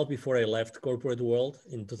myself before I left corporate world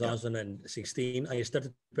in 2016. I started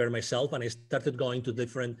to prepare myself, and I started going to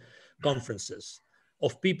different conferences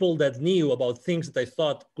of people that knew about things that I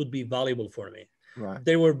thought could be valuable for me. Right.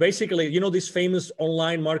 They were basically, these famous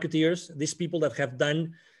online marketeers, these people that have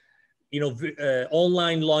done,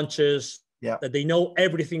 online launches, that they know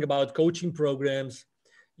everything about coaching programs,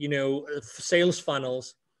 sales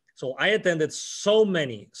funnels. So I attended so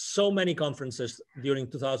many conferences during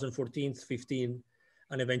 2014, 15,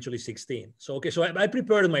 and eventually 16. So I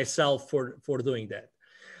prepared myself for doing that.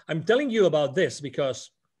 I'm telling you about this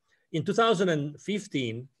because in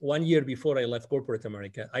 2015, 1 year before I left corporate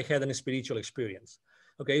America, I had a spiritual experience.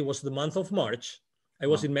 Okay, it was the month of March. I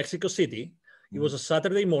was in Mexico City. It was a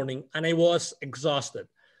Saturday morning, and I was exhausted.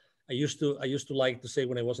 I used to like to say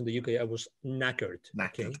when I was in the UK, I was knackered.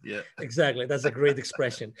 Okay? Yeah. Exactly. That's a great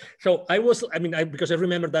expression. So because I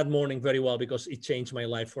remember that morning very well because it changed my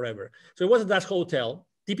life forever. So it was at that hotel.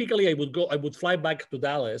 Typically I would fly back to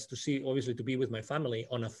Dallas to be with my family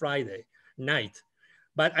on a Friday night,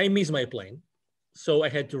 but I missed my plane. So I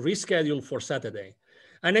had to reschedule for Saturday,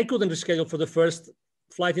 and I couldn't reschedule for the first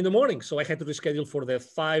flight in the morning. So I had to reschedule for the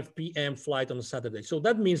 5 p.m. flight on a Saturday. So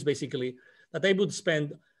that means basically that I would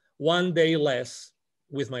spend 1 day less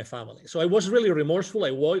with my family. So I was really remorseful.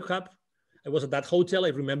 I woke up, I was at that hotel. I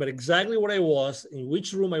remember exactly where I was, in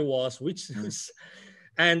which room I was,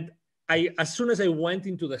 and as soon as I went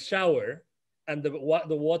into the shower and the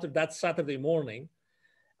water that Saturday morning,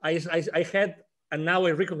 I had, and now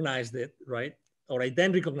I recognized it, right? Or I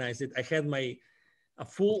then recognized it. I had a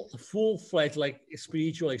full-fledged like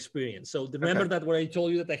spiritual experience. So remember that what I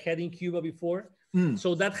told you that I had in Cuba before?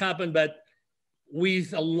 So that happened, but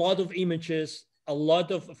with a lot of images, a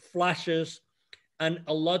lot of flashes, and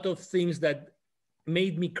a lot of things that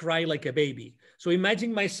made me cry like a baby. So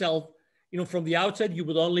imagine myself, from the outside, you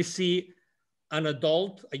would only see an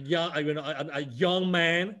adult, a young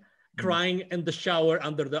man crying in the shower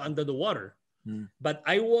under the water. But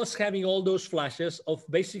I was having all those flashes of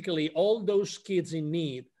basically all those kids in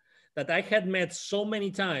need that I had met so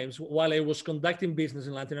many times while I was conducting business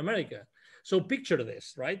in Latin America. So picture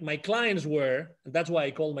this, right? My clients were, and that's why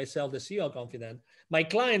I call myself the CEO Confidant. My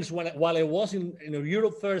clients, while I was in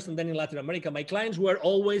Europe first and then in Latin America, my clients were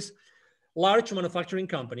always large manufacturing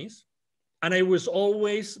companies. And I was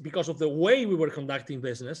always, because of the way we were conducting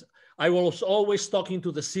business, I was always talking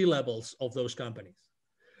to the C-levels of those companies.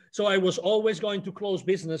 So I was always going to close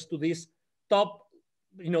business to these top,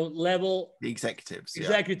 level the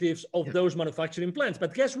executives of those manufacturing plants.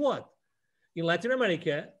 But guess what? In Latin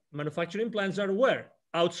America, manufacturing plants are where?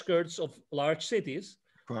 Outskirts of large cities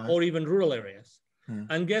or even rural areas.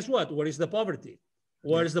 And guess what? Where is the poverty?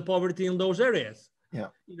 Where is the poverty in those areas?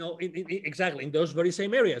 Exactly, in those very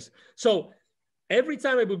same areas. So every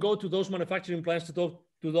time I would go to those manufacturing plants to talk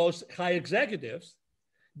to those high executives,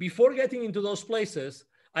 before getting into those places,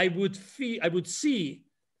 I would see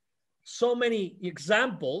so many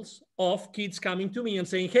examples of kids coming to me and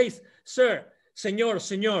saying, hey, sir,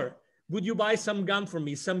 senor, would you buy some gum for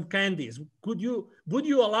me, some candies? Would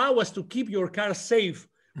you allow us to keep your car safe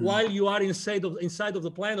while you are inside of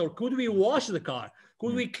the plant? Or could we wash the car?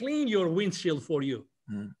 Could we clean your windshield for you?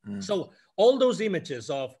 So all those images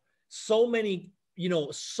of so many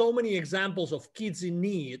examples of kids in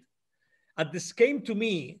need, this came to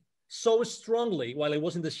me so strongly while I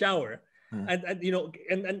was in the shower. And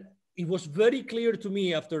it was very clear to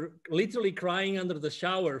me after literally crying under the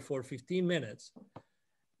shower for 15 minutes.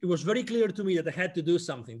 It was very clear to me that I had to do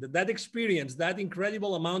something, that experience, that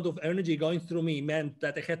incredible amount of energy going through me meant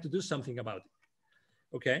that I had to do something about it.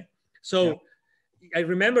 Okay. So I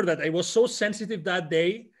remember that I was so sensitive that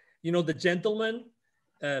day. The gentleman,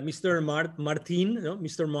 Mr. Martin,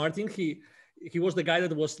 Mr. Martin, he was the guy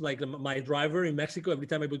that was like my driver in Mexico every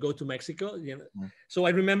time I would go to Mexico. So I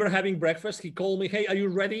remember having breakfast. He called me, hey, are you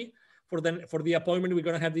ready for the appointment we're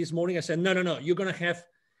going to have this morning? I said, no, you're going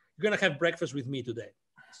to have breakfast with me today.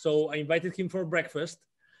 So I invited him for breakfast,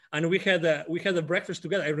 and we had a breakfast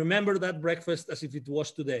together. I remember that breakfast as if it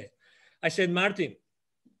was today. I said, Martin,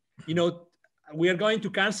 we are going to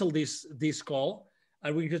cancel this call,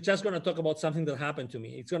 and we're just going to talk about something that happened to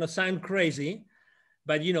me. It's going to sound crazy,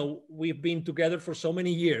 but we've been together for so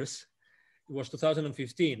many years. It was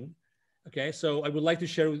 2015, Okay, so I would like to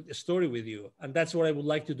share a story with you, and that's what I would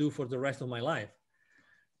like to do for the rest of my life.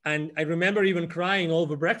 And I remember even crying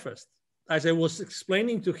over breakfast as I was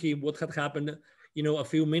explaining to him what had happened, a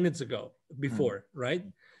few minutes ago before, right?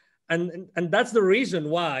 And that's the reason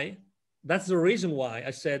why. That's the reason why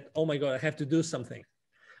I said, "Oh my God, I have to do something."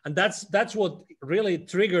 And that's what really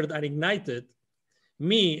triggered and ignited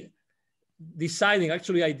me deciding.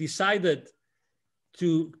 Actually, I decided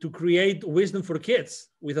to create Wisdom for Kids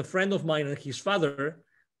with a friend of mine and his father,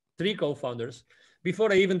 3 co-founders,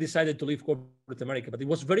 before I even decided to leave corporate America. But it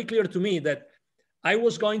was very clear to me that I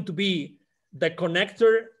was going to be the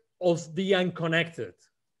connector of the unconnected.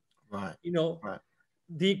 Right. Right.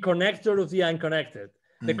 The connector of the unconnected,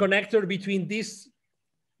 the connector between this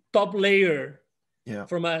top layer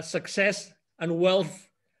from a success and wealth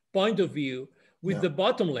point of view with the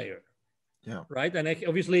bottom layer. Yeah. Right. And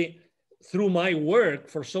obviously, through my work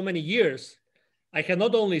for so many years, I had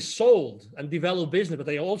not only sold and developed business,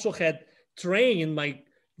 but I also had trained my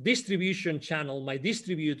distribution channel, my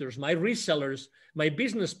distributors, my resellers, my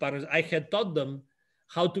business partners. I had taught them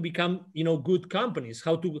how to become, good companies,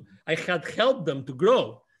 I had helped them to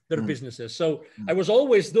grow their businesses. So I was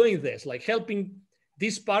always doing this, like helping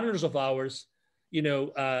these partners of ours,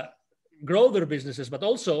 grow their businesses, but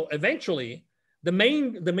also eventually the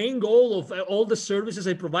main goal of all the services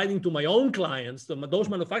I'm providing to my own clients, to those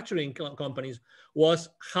manufacturing companies, was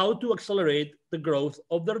how to accelerate the growth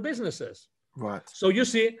of their businesses. Right. So you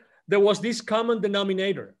see, there was this common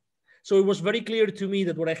denominator. So it was very clear to me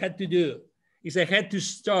that what I had to do is I had to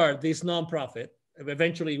start this nonprofit.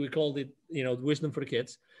 Eventually, we called it, Wisdom for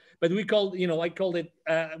Kids. But I called it,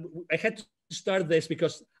 I had to start this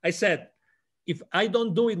because I said, if I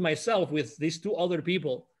don't do it myself with these 2 other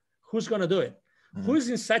people, who's going to do it? Who's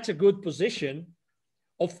in such a good position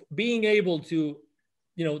of being able to,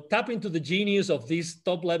 tap into the genius of these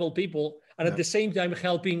top level people and at the same time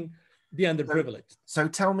helping the underprivileged? So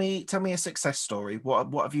tell me a success story.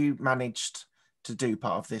 What have you managed to do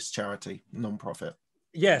part of this charity nonprofit?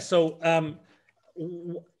 Yeah. So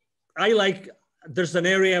there's an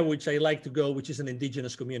area which I like to go, which is an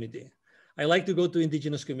indigenous community. I like to go to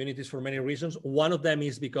indigenous communities for many reasons. One of them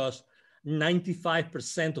is because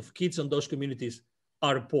 95% of kids in those communities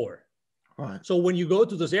are poor. Right. So when you go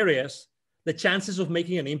to those areas, the chances of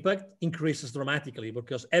making an impact increases dramatically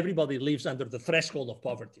because everybody lives under the threshold of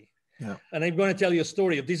poverty. Yeah. And I'm going to tell you a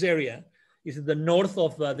story of this area. It's in the north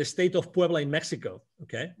of the state of Puebla in Mexico.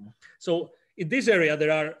 Okay. So in this area,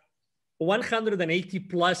 there are 180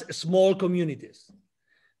 plus small communities.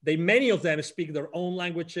 Many of them speak their own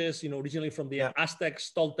languages, originally from the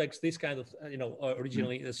Aztecs, Toltecs, this kind of,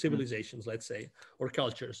 originally civilizations, let's say, or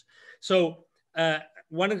cultures. So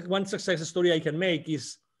one success story I can make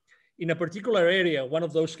is in a particular area, one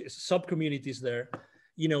of those sub-communities there,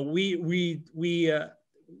 when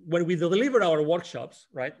we deliver our workshops,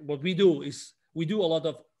 right, what we do is we do a lot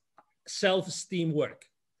of self-esteem work.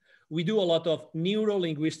 We do a lot of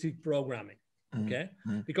neuro-linguistic programming. Okay.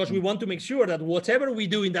 Because we want to make sure that whatever we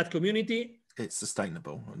do in that community, it's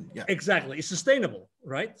sustainable. Exactly. It's sustainable.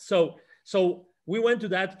 Right. So we went to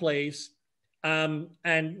that place and,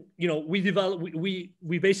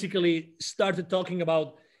 we basically started talking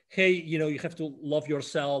about, hey, you have to love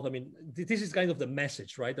yourself. I mean, this is kind of the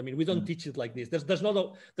message, right? I mean, we don't teach it like this. There's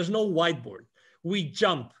no whiteboard. We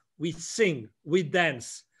jump, we sing, we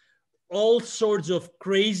dance, all sorts of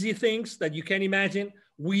crazy things that you can imagine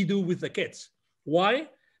we do with the kids. Why?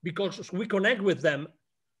 Because we connect with them,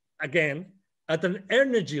 again, at an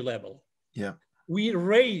energy level. Yeah. We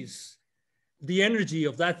raise the energy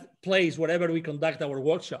of that place wherever we conduct our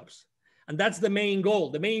workshops. And that's the main goal.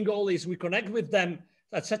 The main goal is we connect with them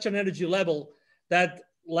at such an energy level that,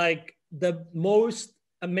 like, the most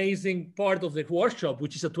amazing part of the workshop,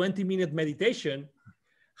 which is a 20-minute meditation,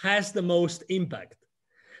 has the most impact.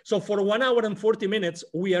 So for 1 hour and 40 minutes,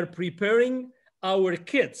 we are preparing our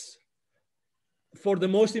kids for the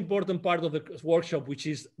most important part of the workshop, which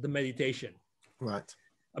is the meditation. Right.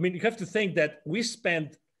 I mean, you have to think that we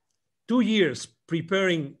spent 2 years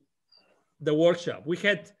preparing the workshop. We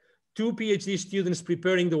had 2 PhD students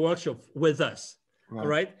preparing the workshop with us. Right. All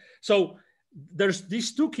right. So there's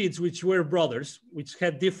these 2 kids, which were brothers, which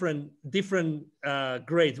had different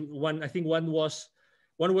grades. One was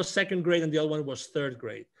 2nd grade and the other one was 3rd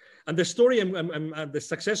grade. And the story, the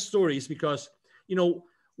success story is because,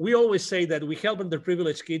 we always say that we help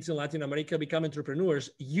underprivileged kids in Latin America become entrepreneurs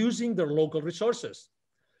using their local resources.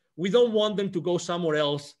 We don't want them to go somewhere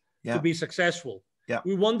else to be successful. Yeah.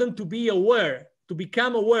 We want them to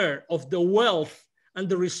become aware of the wealth and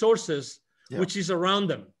the resources which is around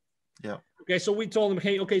them. Yeah. Okay, so we told them,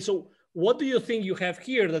 hey, okay, so what do you think you have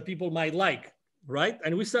here that people might like, right?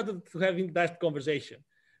 And we started having that conversation,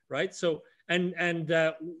 right? So,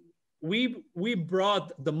 we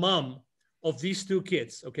brought the mom of these two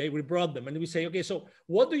kids, okay? We brought them and we say, okay, so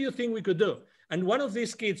what do you think we could do? And one of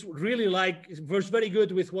these kids really was very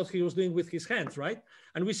good with what he was doing with his hands, right?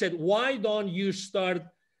 And we said, why don't you start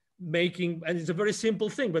making, and it's a very simple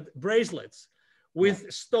thing, but bracelets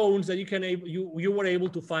with stones that you were able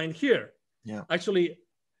to find here. Yeah. Actually,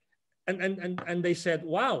 and they said,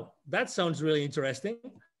 wow, that sounds really interesting.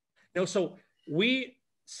 So we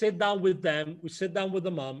sat down with them, we sat down with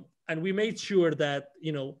the mom, and we made sure that,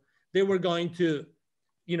 they were going to,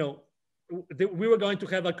 we were going to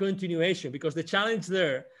have a continuation, because the challenge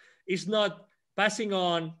there is not passing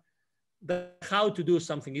on how to do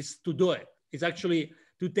something, it's to do it. It's actually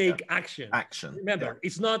to take action. Remember,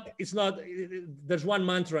 it's not, there's one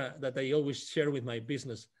mantra that I always share with my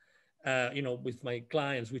business, with my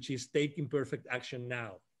clients, which is take imperfect action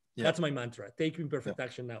now. Yeah. That's my mantra, take imperfect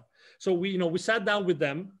action now. So we sat down with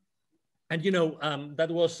them, and, that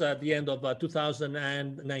was at the end of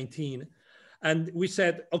 2019. And we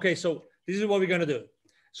said, okay, so this is what we're going to do.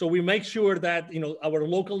 So we make sure that, our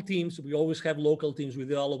local teams, we always have local teams, we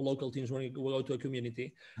develop local teams when we go to a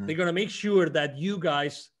community. They're going to make sure that you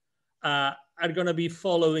guys are going to be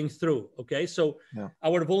following through. Okay. So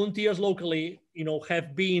our volunteers locally,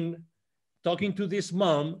 have been talking to this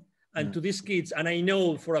mom and to these kids. And I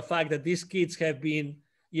know for a fact that these kids have been,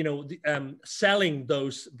 selling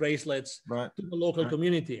those bracelets to the local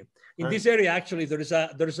community. In this area, actually, there's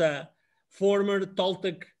a former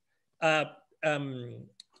Toltec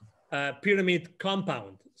pyramid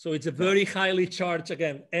compound. So it's a very highly charged,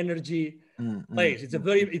 again, energy place.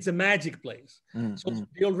 It's a magic place. So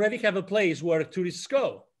they already have a place where tourists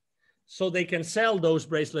go, so they can sell those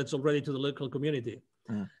bracelets already to the local community.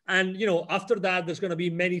 And, after that, there's going to be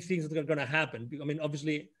many things that are going to happen. I mean,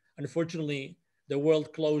 obviously, unfortunately, the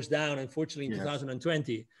world closed down, unfortunately, in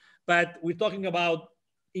 2020. But we're talking about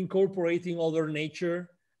incorporating other nature,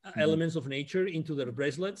 elements of nature into their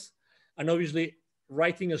bracelets. And obviously,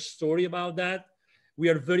 writing a story about that. We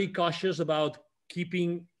are very cautious about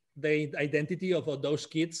keeping the identity of those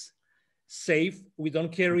kids safe. We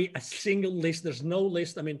don't carry a single list. There's no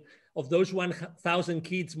list. I mean, of those 1,000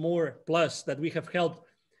 kids more plus that we have helped,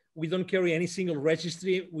 we don't carry any single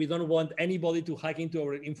registry. We don't want anybody to hack into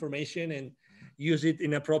our information and use it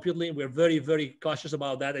inappropriately. We're very, very cautious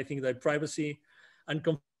about that. I think that privacy and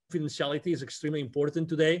confidentiality is extremely important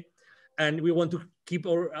today. And we want to keep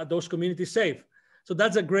those communities safe. So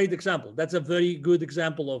that's a great example. That's a very good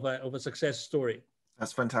example of a success story.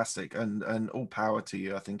 That's fantastic. And all power to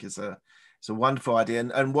you. I think it's a wonderful idea.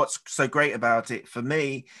 And what's so great about it for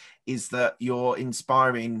me is that you're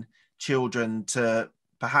inspiring children to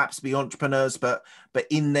perhaps be entrepreneurs, but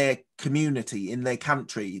in their community, in their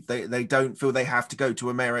country. They don't feel they have to go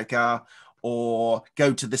to America or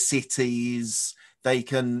go to the cities. They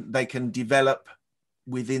can develop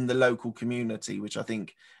within the local community, which I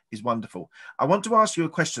think is wonderful. I want to ask you a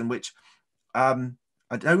question, which I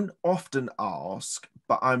don't often ask,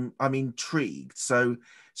 but I'm intrigued. So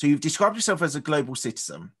you've described yourself as a global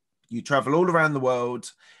citizen. You travel all around the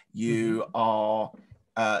world. You are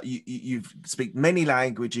you speak many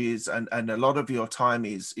languages, and a lot of your time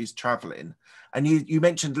is traveling. And you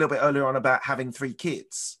mentioned a little bit earlier on about having 3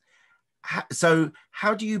 kids. So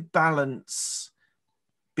how do you balance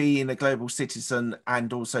being a global citizen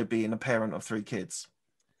and also being a parent of 3 kids?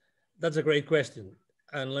 That's a great question.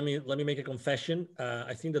 And let me make a confession.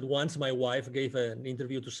 I think that once my wife gave an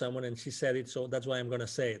interview to someone and she said it, so that's why I'm going to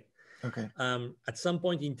say it. Okay. At some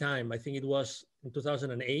point in time, I think it was in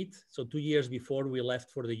 2008, so 2 years before we left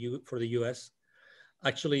for the US,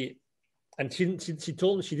 actually, and she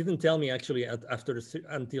didn't tell me actually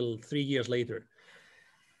until 3 years later.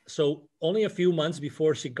 So only a few months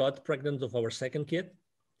before she got pregnant of our second kid,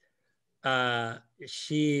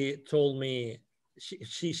 she told me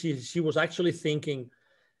she was actually thinking,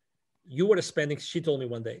 she told me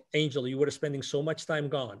one day, Angel, you were spending so much time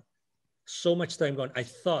gone. I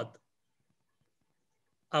thought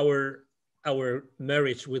our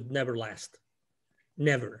marriage would never last.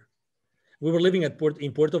 Never. We were living in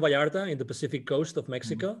Puerto Vallarta in the Pacific coast of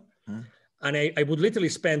Mexico. Mm-hmm. And I would literally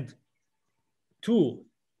spend 2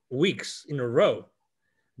 weeks in a row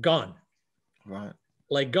gone. Right.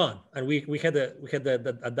 Like gone. And we had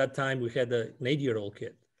at that time, we had an 8-year-old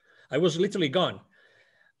kid. I was literally gone.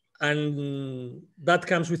 And that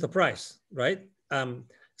comes with a price, right?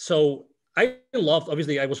 So I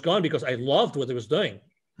was gone because I loved what I was doing.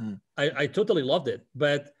 I totally loved it.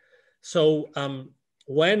 But so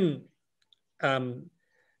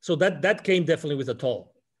that came definitely with a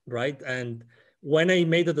toll. right? And when I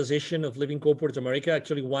made the decision of leaving corporate America,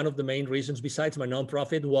 actually one of the main reasons besides my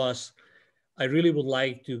nonprofit was I really would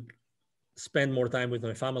like to spend more time with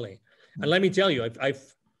my family. And let me tell you,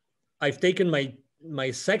 I've taken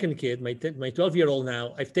my second kid, my 12-year-old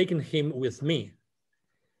now, I've taken him with me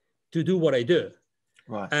to do what I do.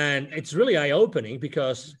 Right. And it's really eye-opening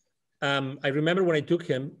because I remember when I took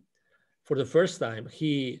him for the first time,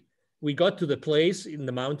 we got to the place in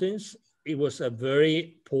the mountains. It was a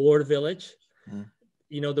very poor village.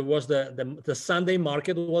 You know, there was the Sunday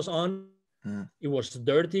market was on. It was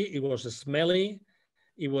dirty. It was smelly.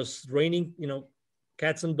 It was raining, you know,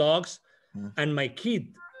 cats and dogs. And my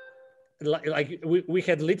kid, like we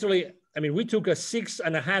had literally, I mean, we took a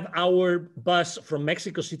 6.5-hour bus from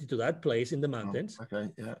Mexico City to that place in the mountains. Oh,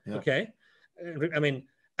 okay. Yeah. Yeah. Okay. I mean,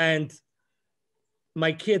 and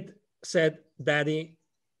my kid said, "Daddy,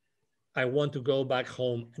 I want to go back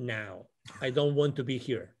home now. I don't want to be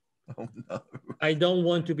here. Oh no. I don't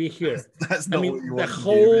want to be here." That's not I mean, what you the want to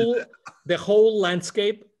whole, hear, the whole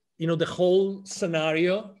landscape, you know, the whole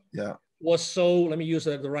scenario yeah. was so, let me use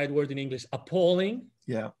the right word in English, appalling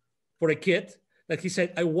Yeah. for a kid that he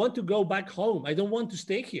said, "I want to go back home. I don't want to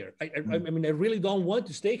stay here. I mean, I really don't want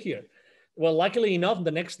to stay here." Well, luckily enough,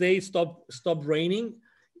 the next day it stopped raining.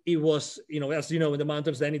 It was, you know, as you know, in the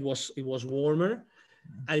mountains, then it was warmer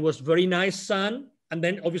and it was very nice sun. And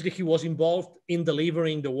then obviously he was involved in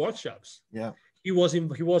delivering the workshops. Yeah. He was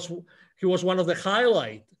one of the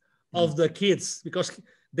highlight of the kids because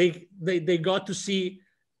they got to see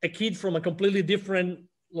a kid from a completely different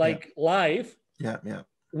life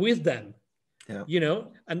with them. Yeah. You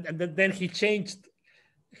know, and then he changed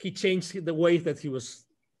the way that he was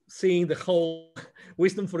seeing the whole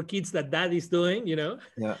wisdom for kids that Dad is doing, you know.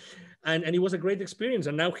 Yeah. And it was a great experience.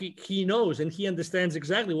 And now he knows and he understands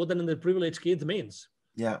exactly what an underprivileged kid means.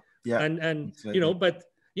 Yeah. Yeah. And absolutely. you know, but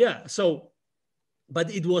yeah, so,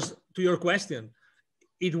 but it was, to your question,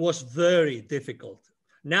 it was very difficult.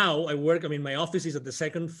 Now I work, I mean, my office is at the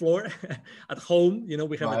second floor at home, you know,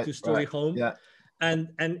 we have a 2-story home. Yeah. And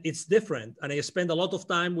it's different. And I spend a lot of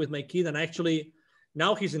time with my kid, and actually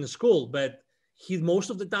now he's in school, but most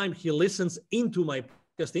of the time he listens into my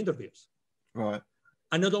podcast interviews. Right.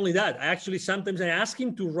 And not only that, sometimes I ask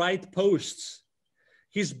him to write posts.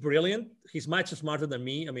 He's brilliant. He's much smarter than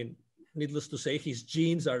me. I mean, needless to say, his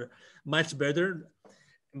genes are much better,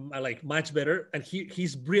 much better. And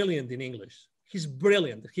he's brilliant in English. He's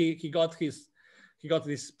brilliant. He got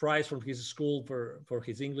this prize from his school for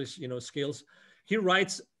his English, you know, skills. He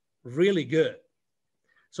writes really good.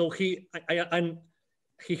 So he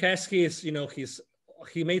has his, you know,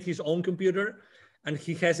 he made his own computer and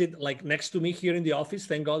he has it like next to me here in the office.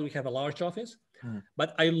 Thank God we have a large office.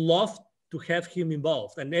 But I love to have him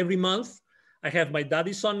involved. And every month I have my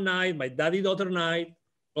daddy son night, my daddy daughter night,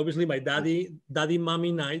 obviously my daddy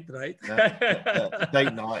mommy night, right?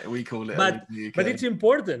 Date night, we call it. But it's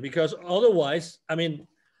important because otherwise, I mean,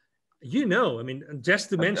 you know, I mean, just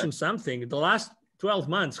to mention something, the last 12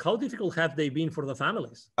 months, how difficult have they been for the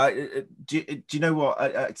families? Do you know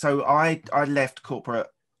what? So I left corporate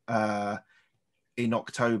in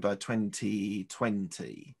October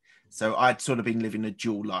 2020. So I'd sort of been living a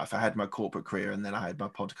dual life. I had my corporate career and then I had my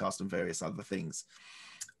podcast and various other things.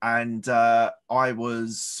 And I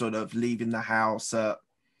was sort of leaving the house at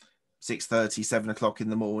 6:30, 7 o'clock in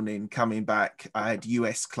the morning, coming back. I had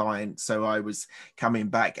US clients, so I was coming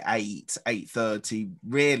back 8:30,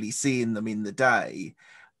 rarely seeing them in the day.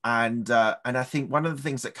 And I think one of the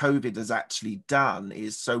things that COVID has actually done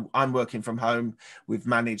is, so I'm working from home. We've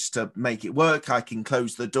managed to make it work. I can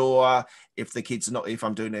close the door if the kids are not, if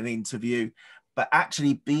I'm doing an interview, but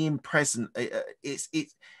actually being present.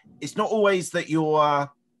 It's not always that you're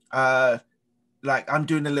like, I'm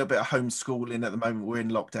doing a little bit of homeschooling at the moment. We're in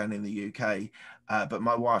lockdown in the UK, but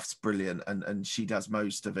my wife's brilliant and she does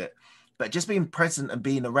most of it. But just being present and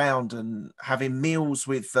being around and having meals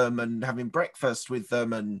with them and having breakfast with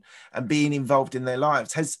them and being involved in their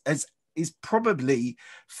lives is probably,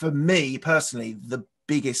 for me personally, the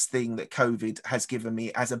biggest thing that COVID has given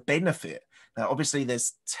me as a benefit. Now, obviously,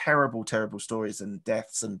 there's terrible, terrible stories and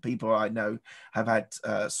deaths, and people I know have had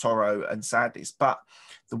sorrow and sadness. But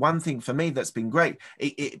the one thing for me that's been great,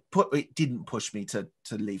 it didn't push me to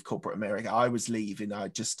leave corporate America. I was leaving. I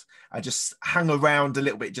just hung around a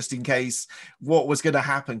little bit just in case what was going to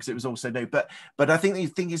happen, because it was also new. But I think the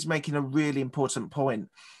thing is making a really important point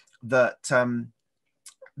that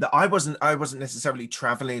that I wasn't necessarily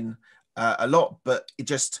traveling a lot, but it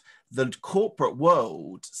just, the corporate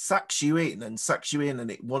world sucks you in and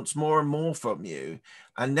it wants more and more from you.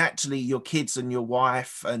 And naturally your kids and your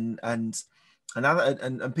wife and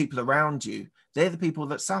and people around you, they're the people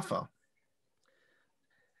that suffer.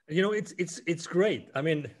 You know, it's great. I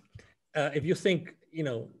mean, if you think, you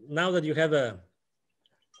know, now that you have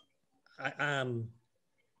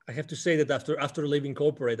I have to say that after leaving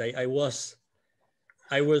corporate, I was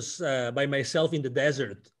by myself in the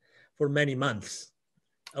desert for many months.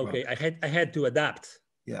 Okay, right. I had to adapt.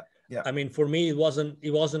 Yeah, yeah. I mean, for me, it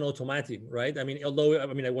wasn't automatic, right? I mean, although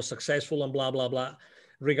I was successful and blah blah blah.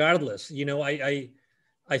 Regardless, you know, I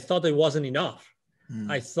thought it wasn't enough.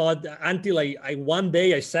 I thought until I one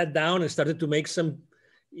day I sat down and started to make some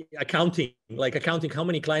accounting how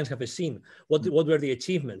many clients have I seen, what were the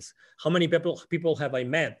achievements, how many people have I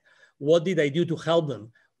met, what did I do to help them,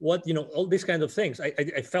 what, you know, all these kind of things.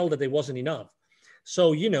 I felt that it wasn't enough.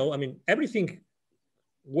 So, you know, I mean, everything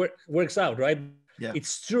works out, right? Yeah.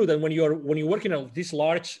 It's true that when you work in this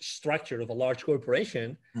large structure of a large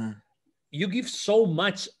corporation, you give so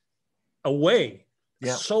much away,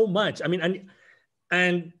 so much. I mean,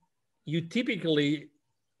 and you typically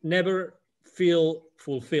never feel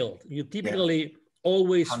fulfilled. You typically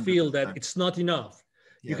always 100%. Feel that it's not enough.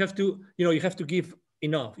 You have to, you know, you have to give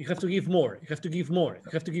enough. You have to give more. You have to give more.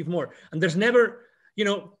 You have to give more. And there's never, you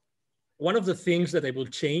know, one of the things that I will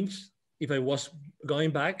change if I was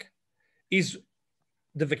going back is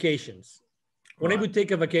the vacations. When I would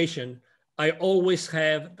take a vacation, I always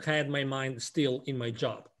have had my mind still in my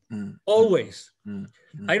job. Always.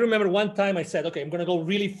 I remember one time I said, okay, I'm going to go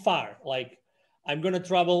really far. Like I'm going to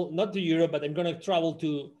travel, not to Europe, but I'm going to travel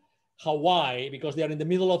to Hawaii because they are in the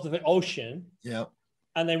middle of the ocean. Yeah.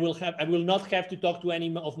 And I will not have to talk to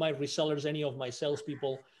any of my resellers, any of my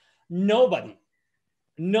salespeople, nobody.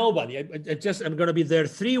 I'm going to be there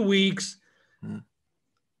 3 weeks.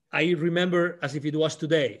 I remember as if it was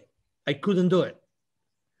today. I couldn't do it.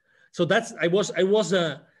 So I was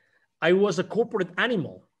a corporate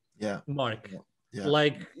animal. Yeah. Mark. Yeah.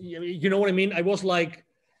 Like, you know what I mean? I was like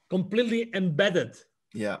completely embedded.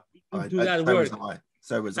 Yeah. Into that work.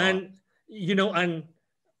 So was I. And, you know, and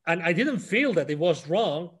I didn't feel that it was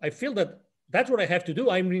wrong. I feel that that's what I have to do.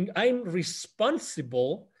 I'm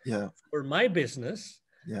responsible for my business.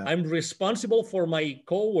 Yeah. I'm responsible for my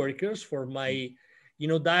coworkers, for my, you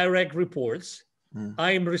know, direct reports.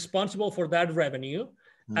 I'm responsible for that revenue.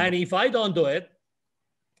 And if I don't do it,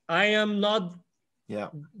 I am not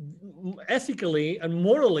ethically and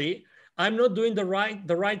morally, I'm not doing the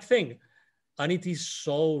right thing. And it is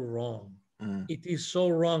so wrong. It is so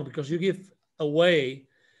wrong because you give away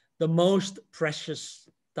the most precious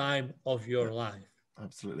time of your life.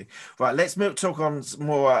 Absolutely. Right. Let's talk on some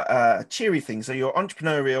more cheery things. So your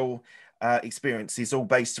entrepreneurial experience is all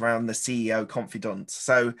based around the CEO Confidant.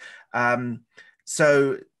 So,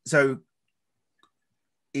 so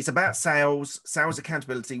it's about sales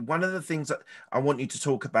accountability. One of the things that I want you to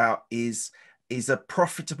talk about is a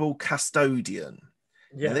profitable custodian.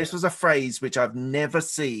 Yeah. Now, this was a phrase which I've never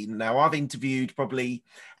seen. Now, I've interviewed probably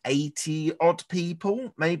 80 odd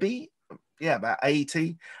people, maybe. Yeah, about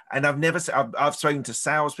 80. And I've spoken to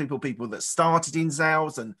salespeople, people that started in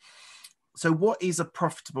sales. And so what is a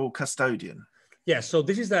profitable custodian? Yeah, so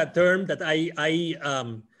this is that term that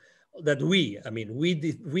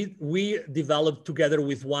we developed together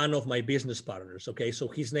with one of my business partners. Okay, so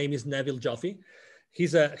his name is Neville Joffe.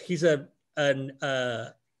 He's an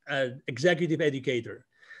executive educator.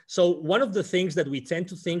 So one of the things that we tend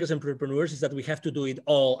to think as entrepreneurs is that we have to do it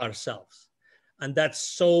all ourselves, and that's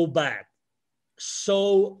so bad.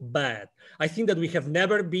 So bad. I think that we have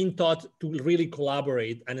never been taught to really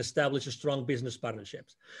collaborate and establish strong business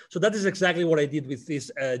partnerships. So that is exactly what I did with this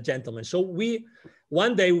gentleman. So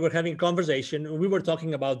one day we were having a conversation and we were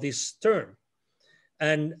talking about this term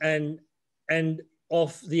and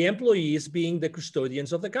of the employees being the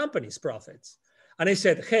custodians of the company's profits. And I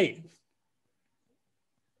said, hey,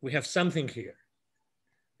 we have something here.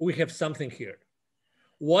 We have something here.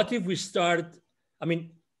 What if we start,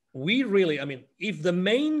 if the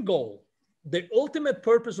main goal, the ultimate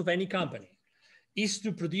purpose of any company is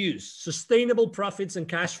to produce sustainable profits and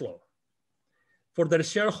cash flow for their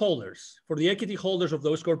shareholders, for the equity holders of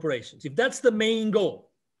those corporations, if that's the main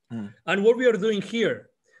goal, and what we are doing here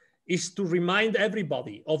is to remind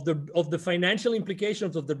everybody of the financial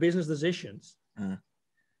implications of their business decisions,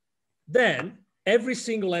 then every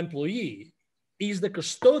single employee is the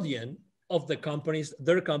custodian of their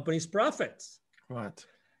company's profits. Right.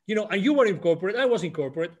 You know, and you were in corporate, I was in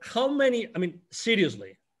corporate.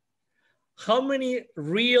 Seriously, how many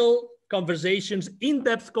real conversations,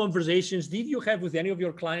 in-depth conversations did you have with any of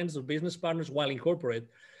your clients or business partners while in corporate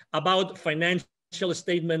about financial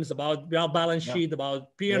statements, about balance sheet,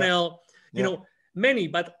 about P&L, you know, many,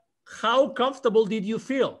 but how comfortable did you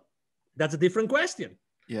feel? That's a different question.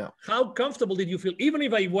 Yeah. How comfortable did you feel? Even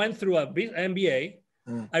if I went through a MBA,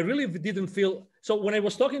 I really didn't feel. So when I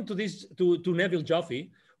was talking to Neville Joffe,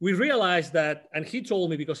 we realized that, and he told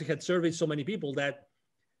me, because he had surveyed so many people, that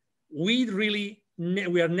we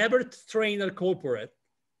are never trained at corporate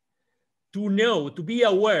to be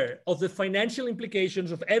aware of the financial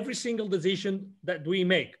implications of every single decision that we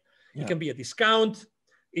make. Yeah. It can be a discount,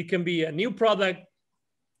 it can be a new product,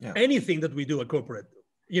 anything that we do at corporate,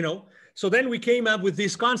 So then we came up with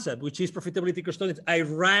this concept, which is profitability custodians. I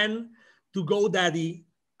ran to GoDaddy.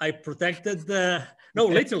 I protected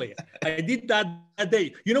literally, I did that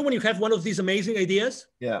day. When you have one of these amazing ideas?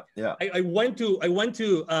 Yeah. I went to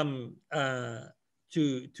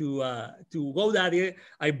GoDaddy.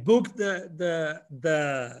 I booked the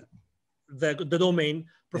domain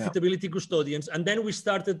profitability custodians, and then we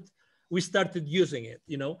started using it,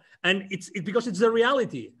 and it's because it's the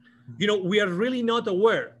reality. We are really not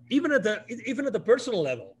aware, even at the personal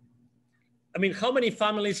level. I mean, how many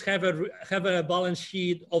families have a balance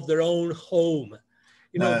sheet of their own home,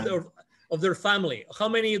 of their family? How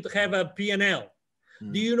many have a P&L?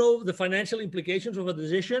 Do you know the financial implications of a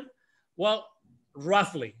decision? Well,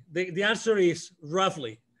 roughly. The answer is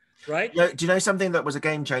roughly, right? Yeah. Do you know something that was a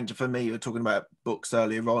game changer for me? You were talking about books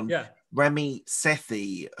earlier on. Yeah. Remy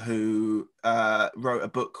Sethi, who wrote a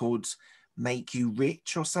book called Make You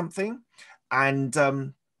Rich or something.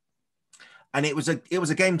 And it was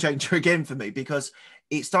a game changer again for me, because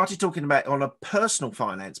it started talking about, on a personal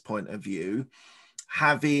finance point of view,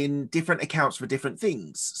 having different accounts for different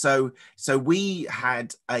things. So we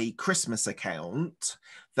had a Christmas account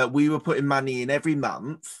that we were putting money in every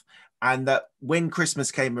month, and that when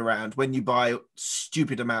Christmas came around, when you buy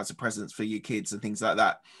stupid amounts of presents for your kids and things like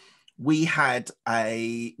that, we had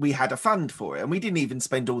a fund for it, and we didn't even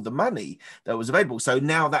spend all the money that was available. So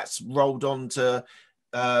now that's rolled on to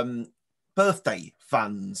birthday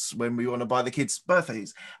funds when we want to buy the kids'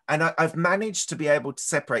 birthdays. And I've managed to be able to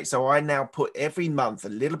separate. So I now put every month a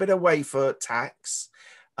little bit away for tax,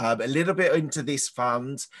 a little bit into this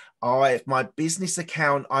fund. My business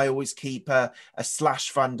account, I always keep a slash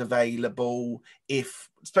fund available,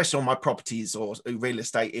 especially on my properties or real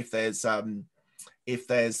estate, if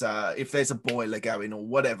there's a boiler going or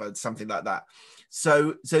whatever, something like that.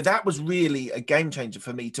 So that was really a game changer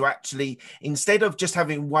for me, to actually, instead of just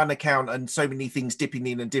having one account and so many things dipping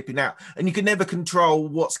in and dipping out, and you can never control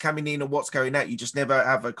what's coming in or what's going out, you just never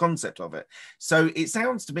have a concept of it. So it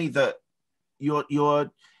sounds to me that you're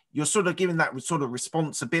sort of giving that sort of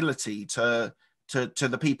responsibility to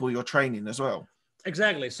the people you're training as well.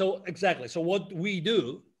 Exactly. So what we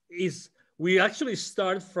do is we actually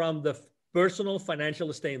start from the personal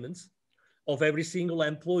financial statements of every single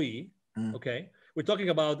employee. Okay. We're talking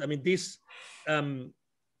about, I mean, this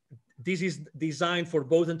is designed for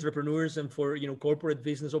both entrepreneurs and for, corporate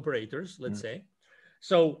business operators, let's say.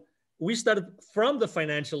 So we started from the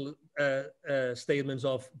financial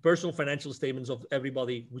personal financial statements of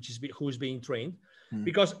everybody, who is being trained,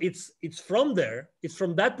 because it's from there, it's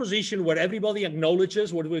from that position where everybody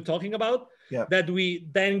acknowledges what we're talking about, that we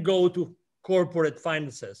then go to corporate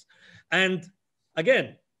finances. And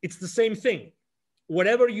again, it's the same thing.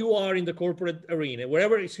 Wherever you are in the corporate arena,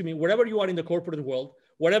 wherever you are in the corporate world,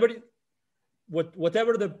 whatever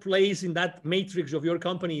the place in that matrix of your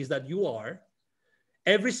company is that you are,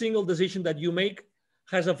 every single decision that you make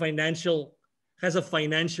has a financial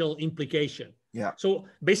implication. Yeah. So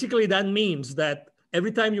basically that means that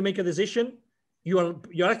every time you make a decision, you're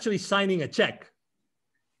actually signing a check.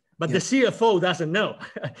 But the CFO doesn't know,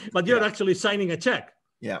 but you're actually signing a check.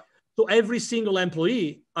 Yeah. So every single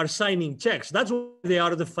employee are signing checks. That's why they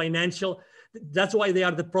are the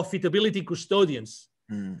profitability custodians.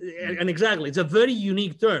 And exactly, it's a very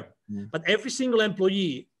unique term. But every single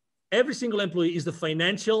employee is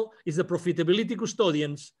the profitability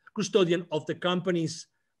custodian of the company's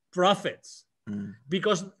profits,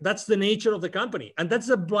 because that's the nature of the company. And that's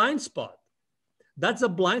a blind spot. That's a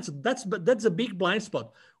big blind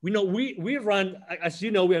spot. We run, as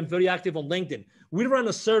you know, we are very active on LinkedIn. We run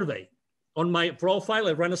a survey on my profile.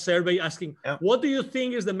 I run a survey asking, what do you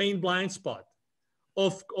think is the main blind spot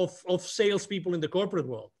of salespeople in the corporate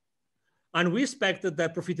world? And we expected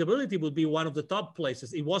that profitability would be one of the top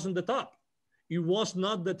places. It wasn't the top. It was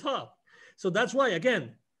not the top. So that's why,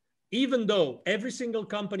 again, even though every single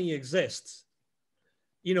company exists,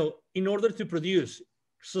 in order to produce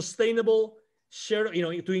sustainable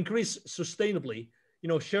to increase sustainably,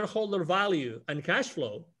 shareholder value and cash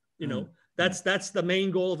flow, that's the main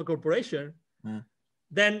goal of a corporation,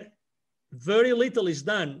 then very little is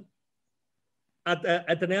done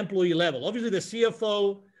at an employee level. Obviously, the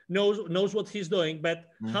CFO knows what he's doing, but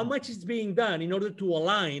how much is being done in order to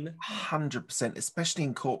align? 100%, especially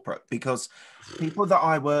in corporate, because people that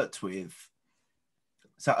I worked with.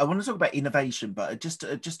 So I want to talk about innovation, but just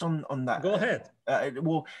on that. Go ahead.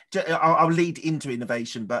 Well, I'll lead into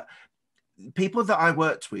innovation, but people that I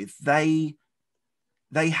worked with, they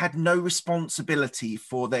had no responsibility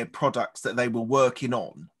for their products that they were working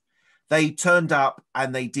on. They turned up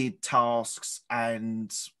and they did tasks,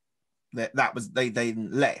 and that was they then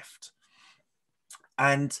left.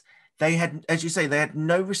 And they had, as you say, they had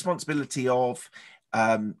no responsibility of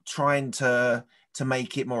trying to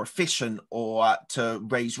make it more efficient or to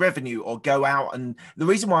raise revenue or go out. And the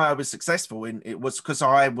reason why I was successful in it was because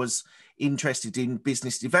I was interested in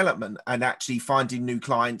business development and actually finding new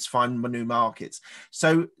clients, finding new markets.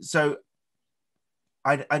 So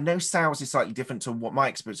I know sales is slightly different to what my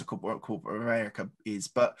experience of corporate America is,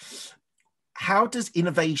 but how does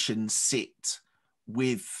innovation sit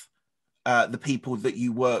with the people that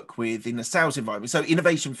you work with in the sales environment? So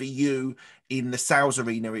innovation for you in the sales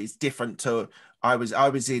arena is different to I was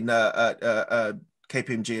in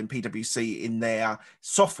KPMG and PwC in their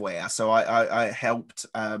software, so I helped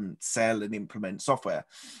sell and implement software.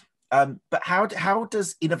 But how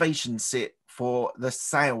does innovation sit for the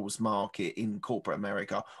sales market in corporate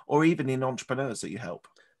America, or even in entrepreneurs that you help?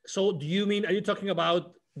 So are you talking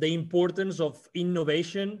about the importance of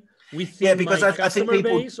innovation within because my I think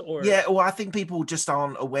people, base? Or? Yeah, well, I think people just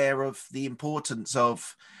aren't aware of the importance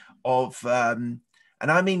of and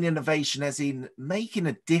I mean innovation as in making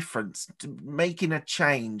a difference, making a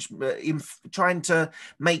change, in trying to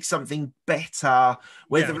make something better,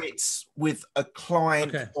 whether it's with a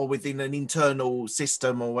client or within an internal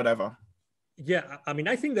system or whatever. Yeah, I mean,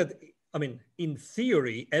 I think that, in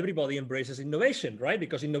theory, everybody embraces innovation, right?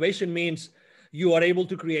 Because innovation means you are able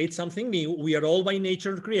to create something new. We are all by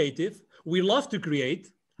nature creative. We love to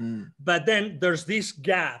create, but then there's this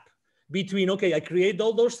gap between, okay, I create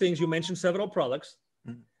all those things. You mentioned several products.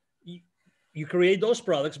 You create those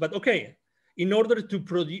products, but okay, in order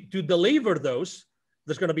to deliver those,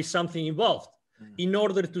 there's going to be something involved. In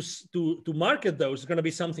order to market those, there's going to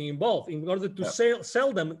be something involved. In order to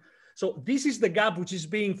sell them. So this is the gap which is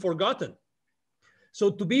being forgotten. So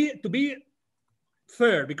to be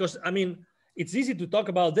fair, because it's easy to talk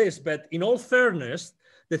about this, but in all fairness,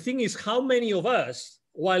 the thing is how many of us,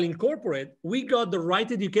 while in corporate, we got the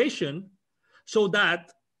right education so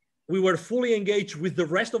that we were fully engaged with the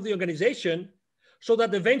rest of the organization, so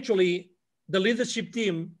that eventually the leadership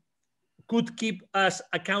team could keep us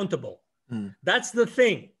accountable. That's the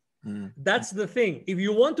thing. That's the thing. If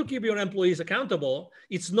you want to keep your employees accountable,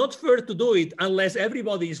 it's not fair to do it unless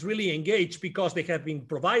everybody is really engaged because they have been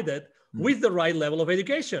provided with the right level of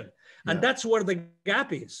education. And that's where the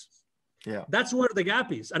gap is. Yeah. That's where the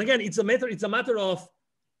gap is. And again, it's a matter of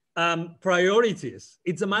priorities.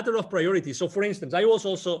 It's a matter of priorities. So for instance, I was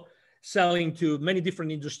also selling to many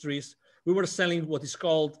different industries. We were selling what is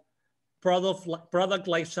called product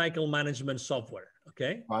lifecycle management software.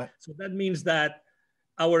 Okay. Right. So that means that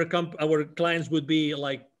our clients would be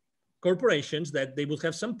like corporations that they would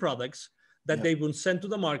have some products that they would send to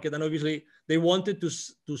the market. And obviously they wanted to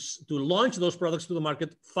launch those products to the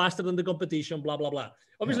market faster than the competition, blah, blah, blah.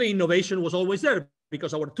 Obviously innovation was always there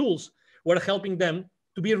because our tools were helping them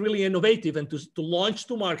to be really innovative and to launch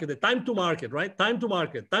to market, the time to market, right? Time to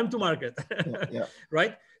market.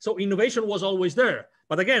 Right? So innovation was always there.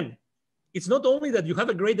 But again, it's not only that you have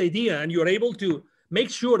a great idea and you're able to make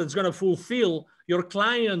sure it's going to fulfill your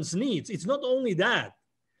client's needs. It's not only that,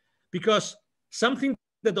 because something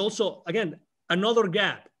that also, again, another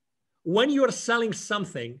gap, when you're selling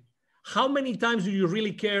something, how many times do you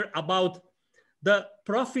really care about the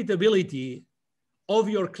profitability of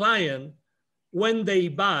your client when they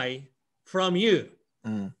buy from you?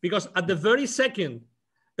 Because at the very second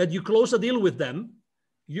that you close a deal with them,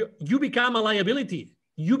 you become a liability.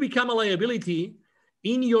 You become a liability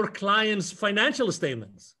in your client's financial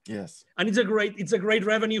statements. Yes. And it's a great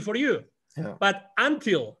revenue for you. Yeah. But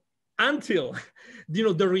until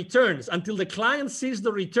the returns, until the client sees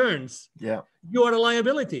the returns, you are a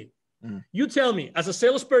liability. You tell me, as a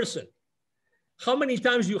salesperson, how many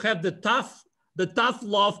times you have the tough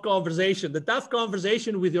love conversation, the tough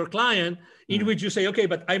conversation with your client in which you say, okay,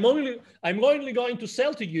 but I'm only going to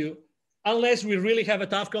sell to you unless we really have a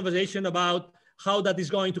tough conversation about how that is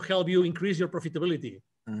going to help you increase your profitability.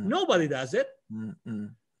 Nobody does it.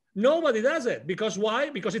 Nobody does it. Because why?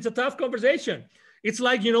 Because it's a tough conversation. It's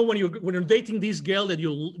like, when you're dating this girl that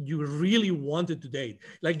you really wanted to date,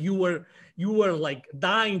 like you were like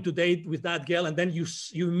dying to date with that girl, and then you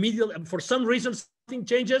immediately, for some reason, something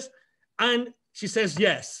changes and she says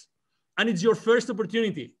yes. And it's your first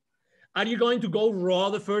opportunity. Are you going to go raw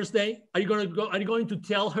the first day? Are you going to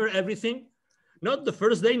tell her everything? Not the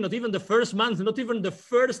first day, not even the first month, not even the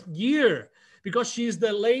first year, because she's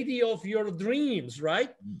the lady of your dreams, right?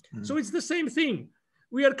 Mm-hmm. So it's the same thing.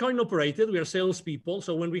 We are coin operated, we are salespeople.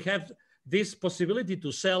 So when we have this possibility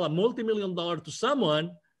to sell a multi-million-dollar to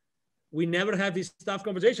someone, we never have these tough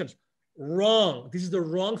conversations. Wrong. This is the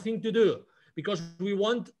wrong thing to do, because we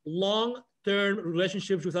want long-term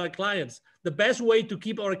relationships with our clients. The best way to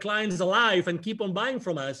keep our clients alive and keep on buying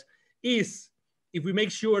from us is if we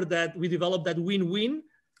make sure that we develop that win-win,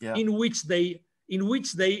 in which they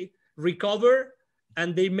recover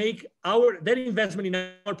and they make their investment in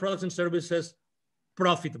our products and services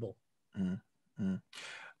profitable. Mm-hmm.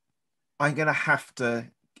 I'm going to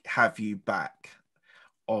have you back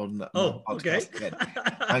on the podcast again.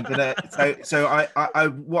 I'm gonna so I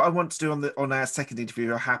what I want to do on our second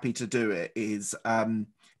interview, I'm happy to do it, is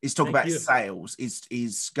talk about sales,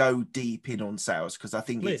 is go deep in on sales, because I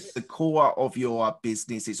think it's the core of your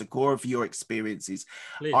business, it's the core of your experiences.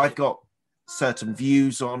 I've got certain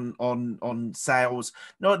views on sales,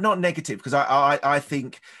 not negative, because I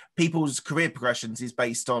think people's career progressions is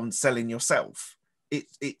based on selling yourself.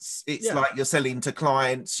 It's like you're selling to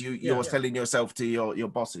clients, you're selling yourself to your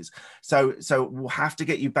bosses. So we'll have to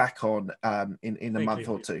get you back on in a month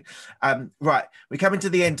or two. Right, we're coming to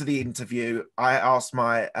the end of the interview. I asked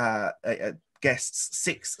my guests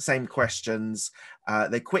 6 same questions.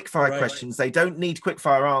 They're quick fire questions. They don't need quick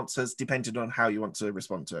fire answers, depending on how you want to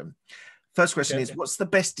respond to them. First question is, what's the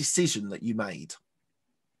best decision that you made?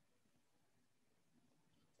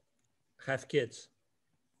 Have kids.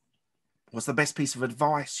 What's the best piece of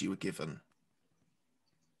advice you were given?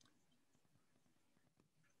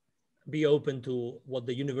 Be open to what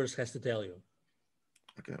the universe has to tell you.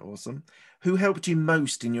 Okay, awesome. Who helped you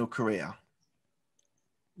most in your career?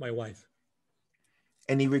 My wife.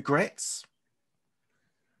 Any regrets?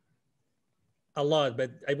 A lot,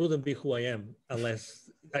 but I wouldn't be who I am unless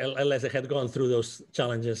I had gone through those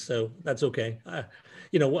challenges. So that's okay.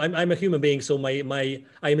 I'm a human being, so I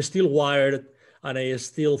am still wired, and I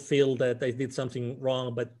still feel that I did something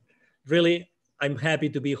wrong, but really, I'm happy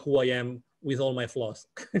to be who I am with all my flaws.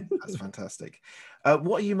 That's fantastic.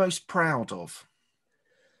 What are you most proud of?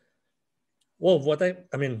 Well, what I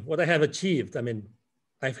have achieved.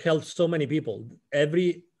 I've helped so many people,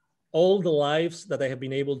 all the lives that I have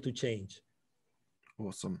been able to change.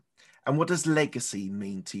 Awesome. And what does legacy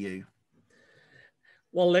mean to you?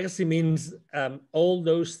 Well, legacy means all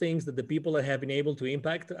those things that the people that have been able to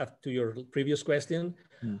impact, to your previous question,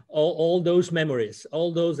 all those memories,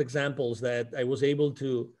 all those examples that I was able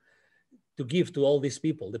to give to all these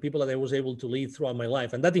people, the people that I was able to lead throughout my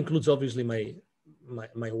life. And that includes obviously my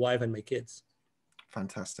wife and my kids.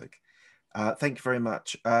 Fantastic. Thank you very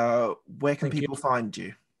much. Where can people find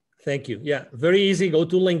you? Thank you. Yeah, very easy. Go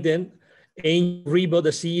to LinkedIn, Angel Ribo, the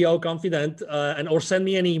CEO Confidant, or send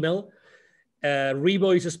me an email.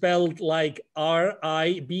 Ribo is spelled like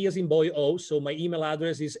R-I-B as in boy O. So my email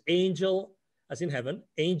address is angel, as in heaven,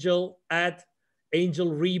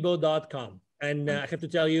 angel@angelribo.com. And I have to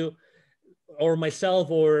tell you, or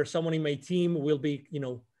myself or someone in my team will be,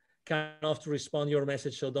 kind enough to respond to your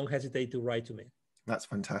message. So don't hesitate to write to me. That's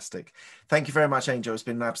fantastic. Thank you very much, Angel. It's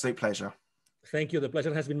been an absolute pleasure. Thank you. The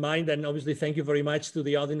pleasure has been mine. And obviously, thank you very much to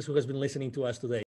the audience who has been listening to us today.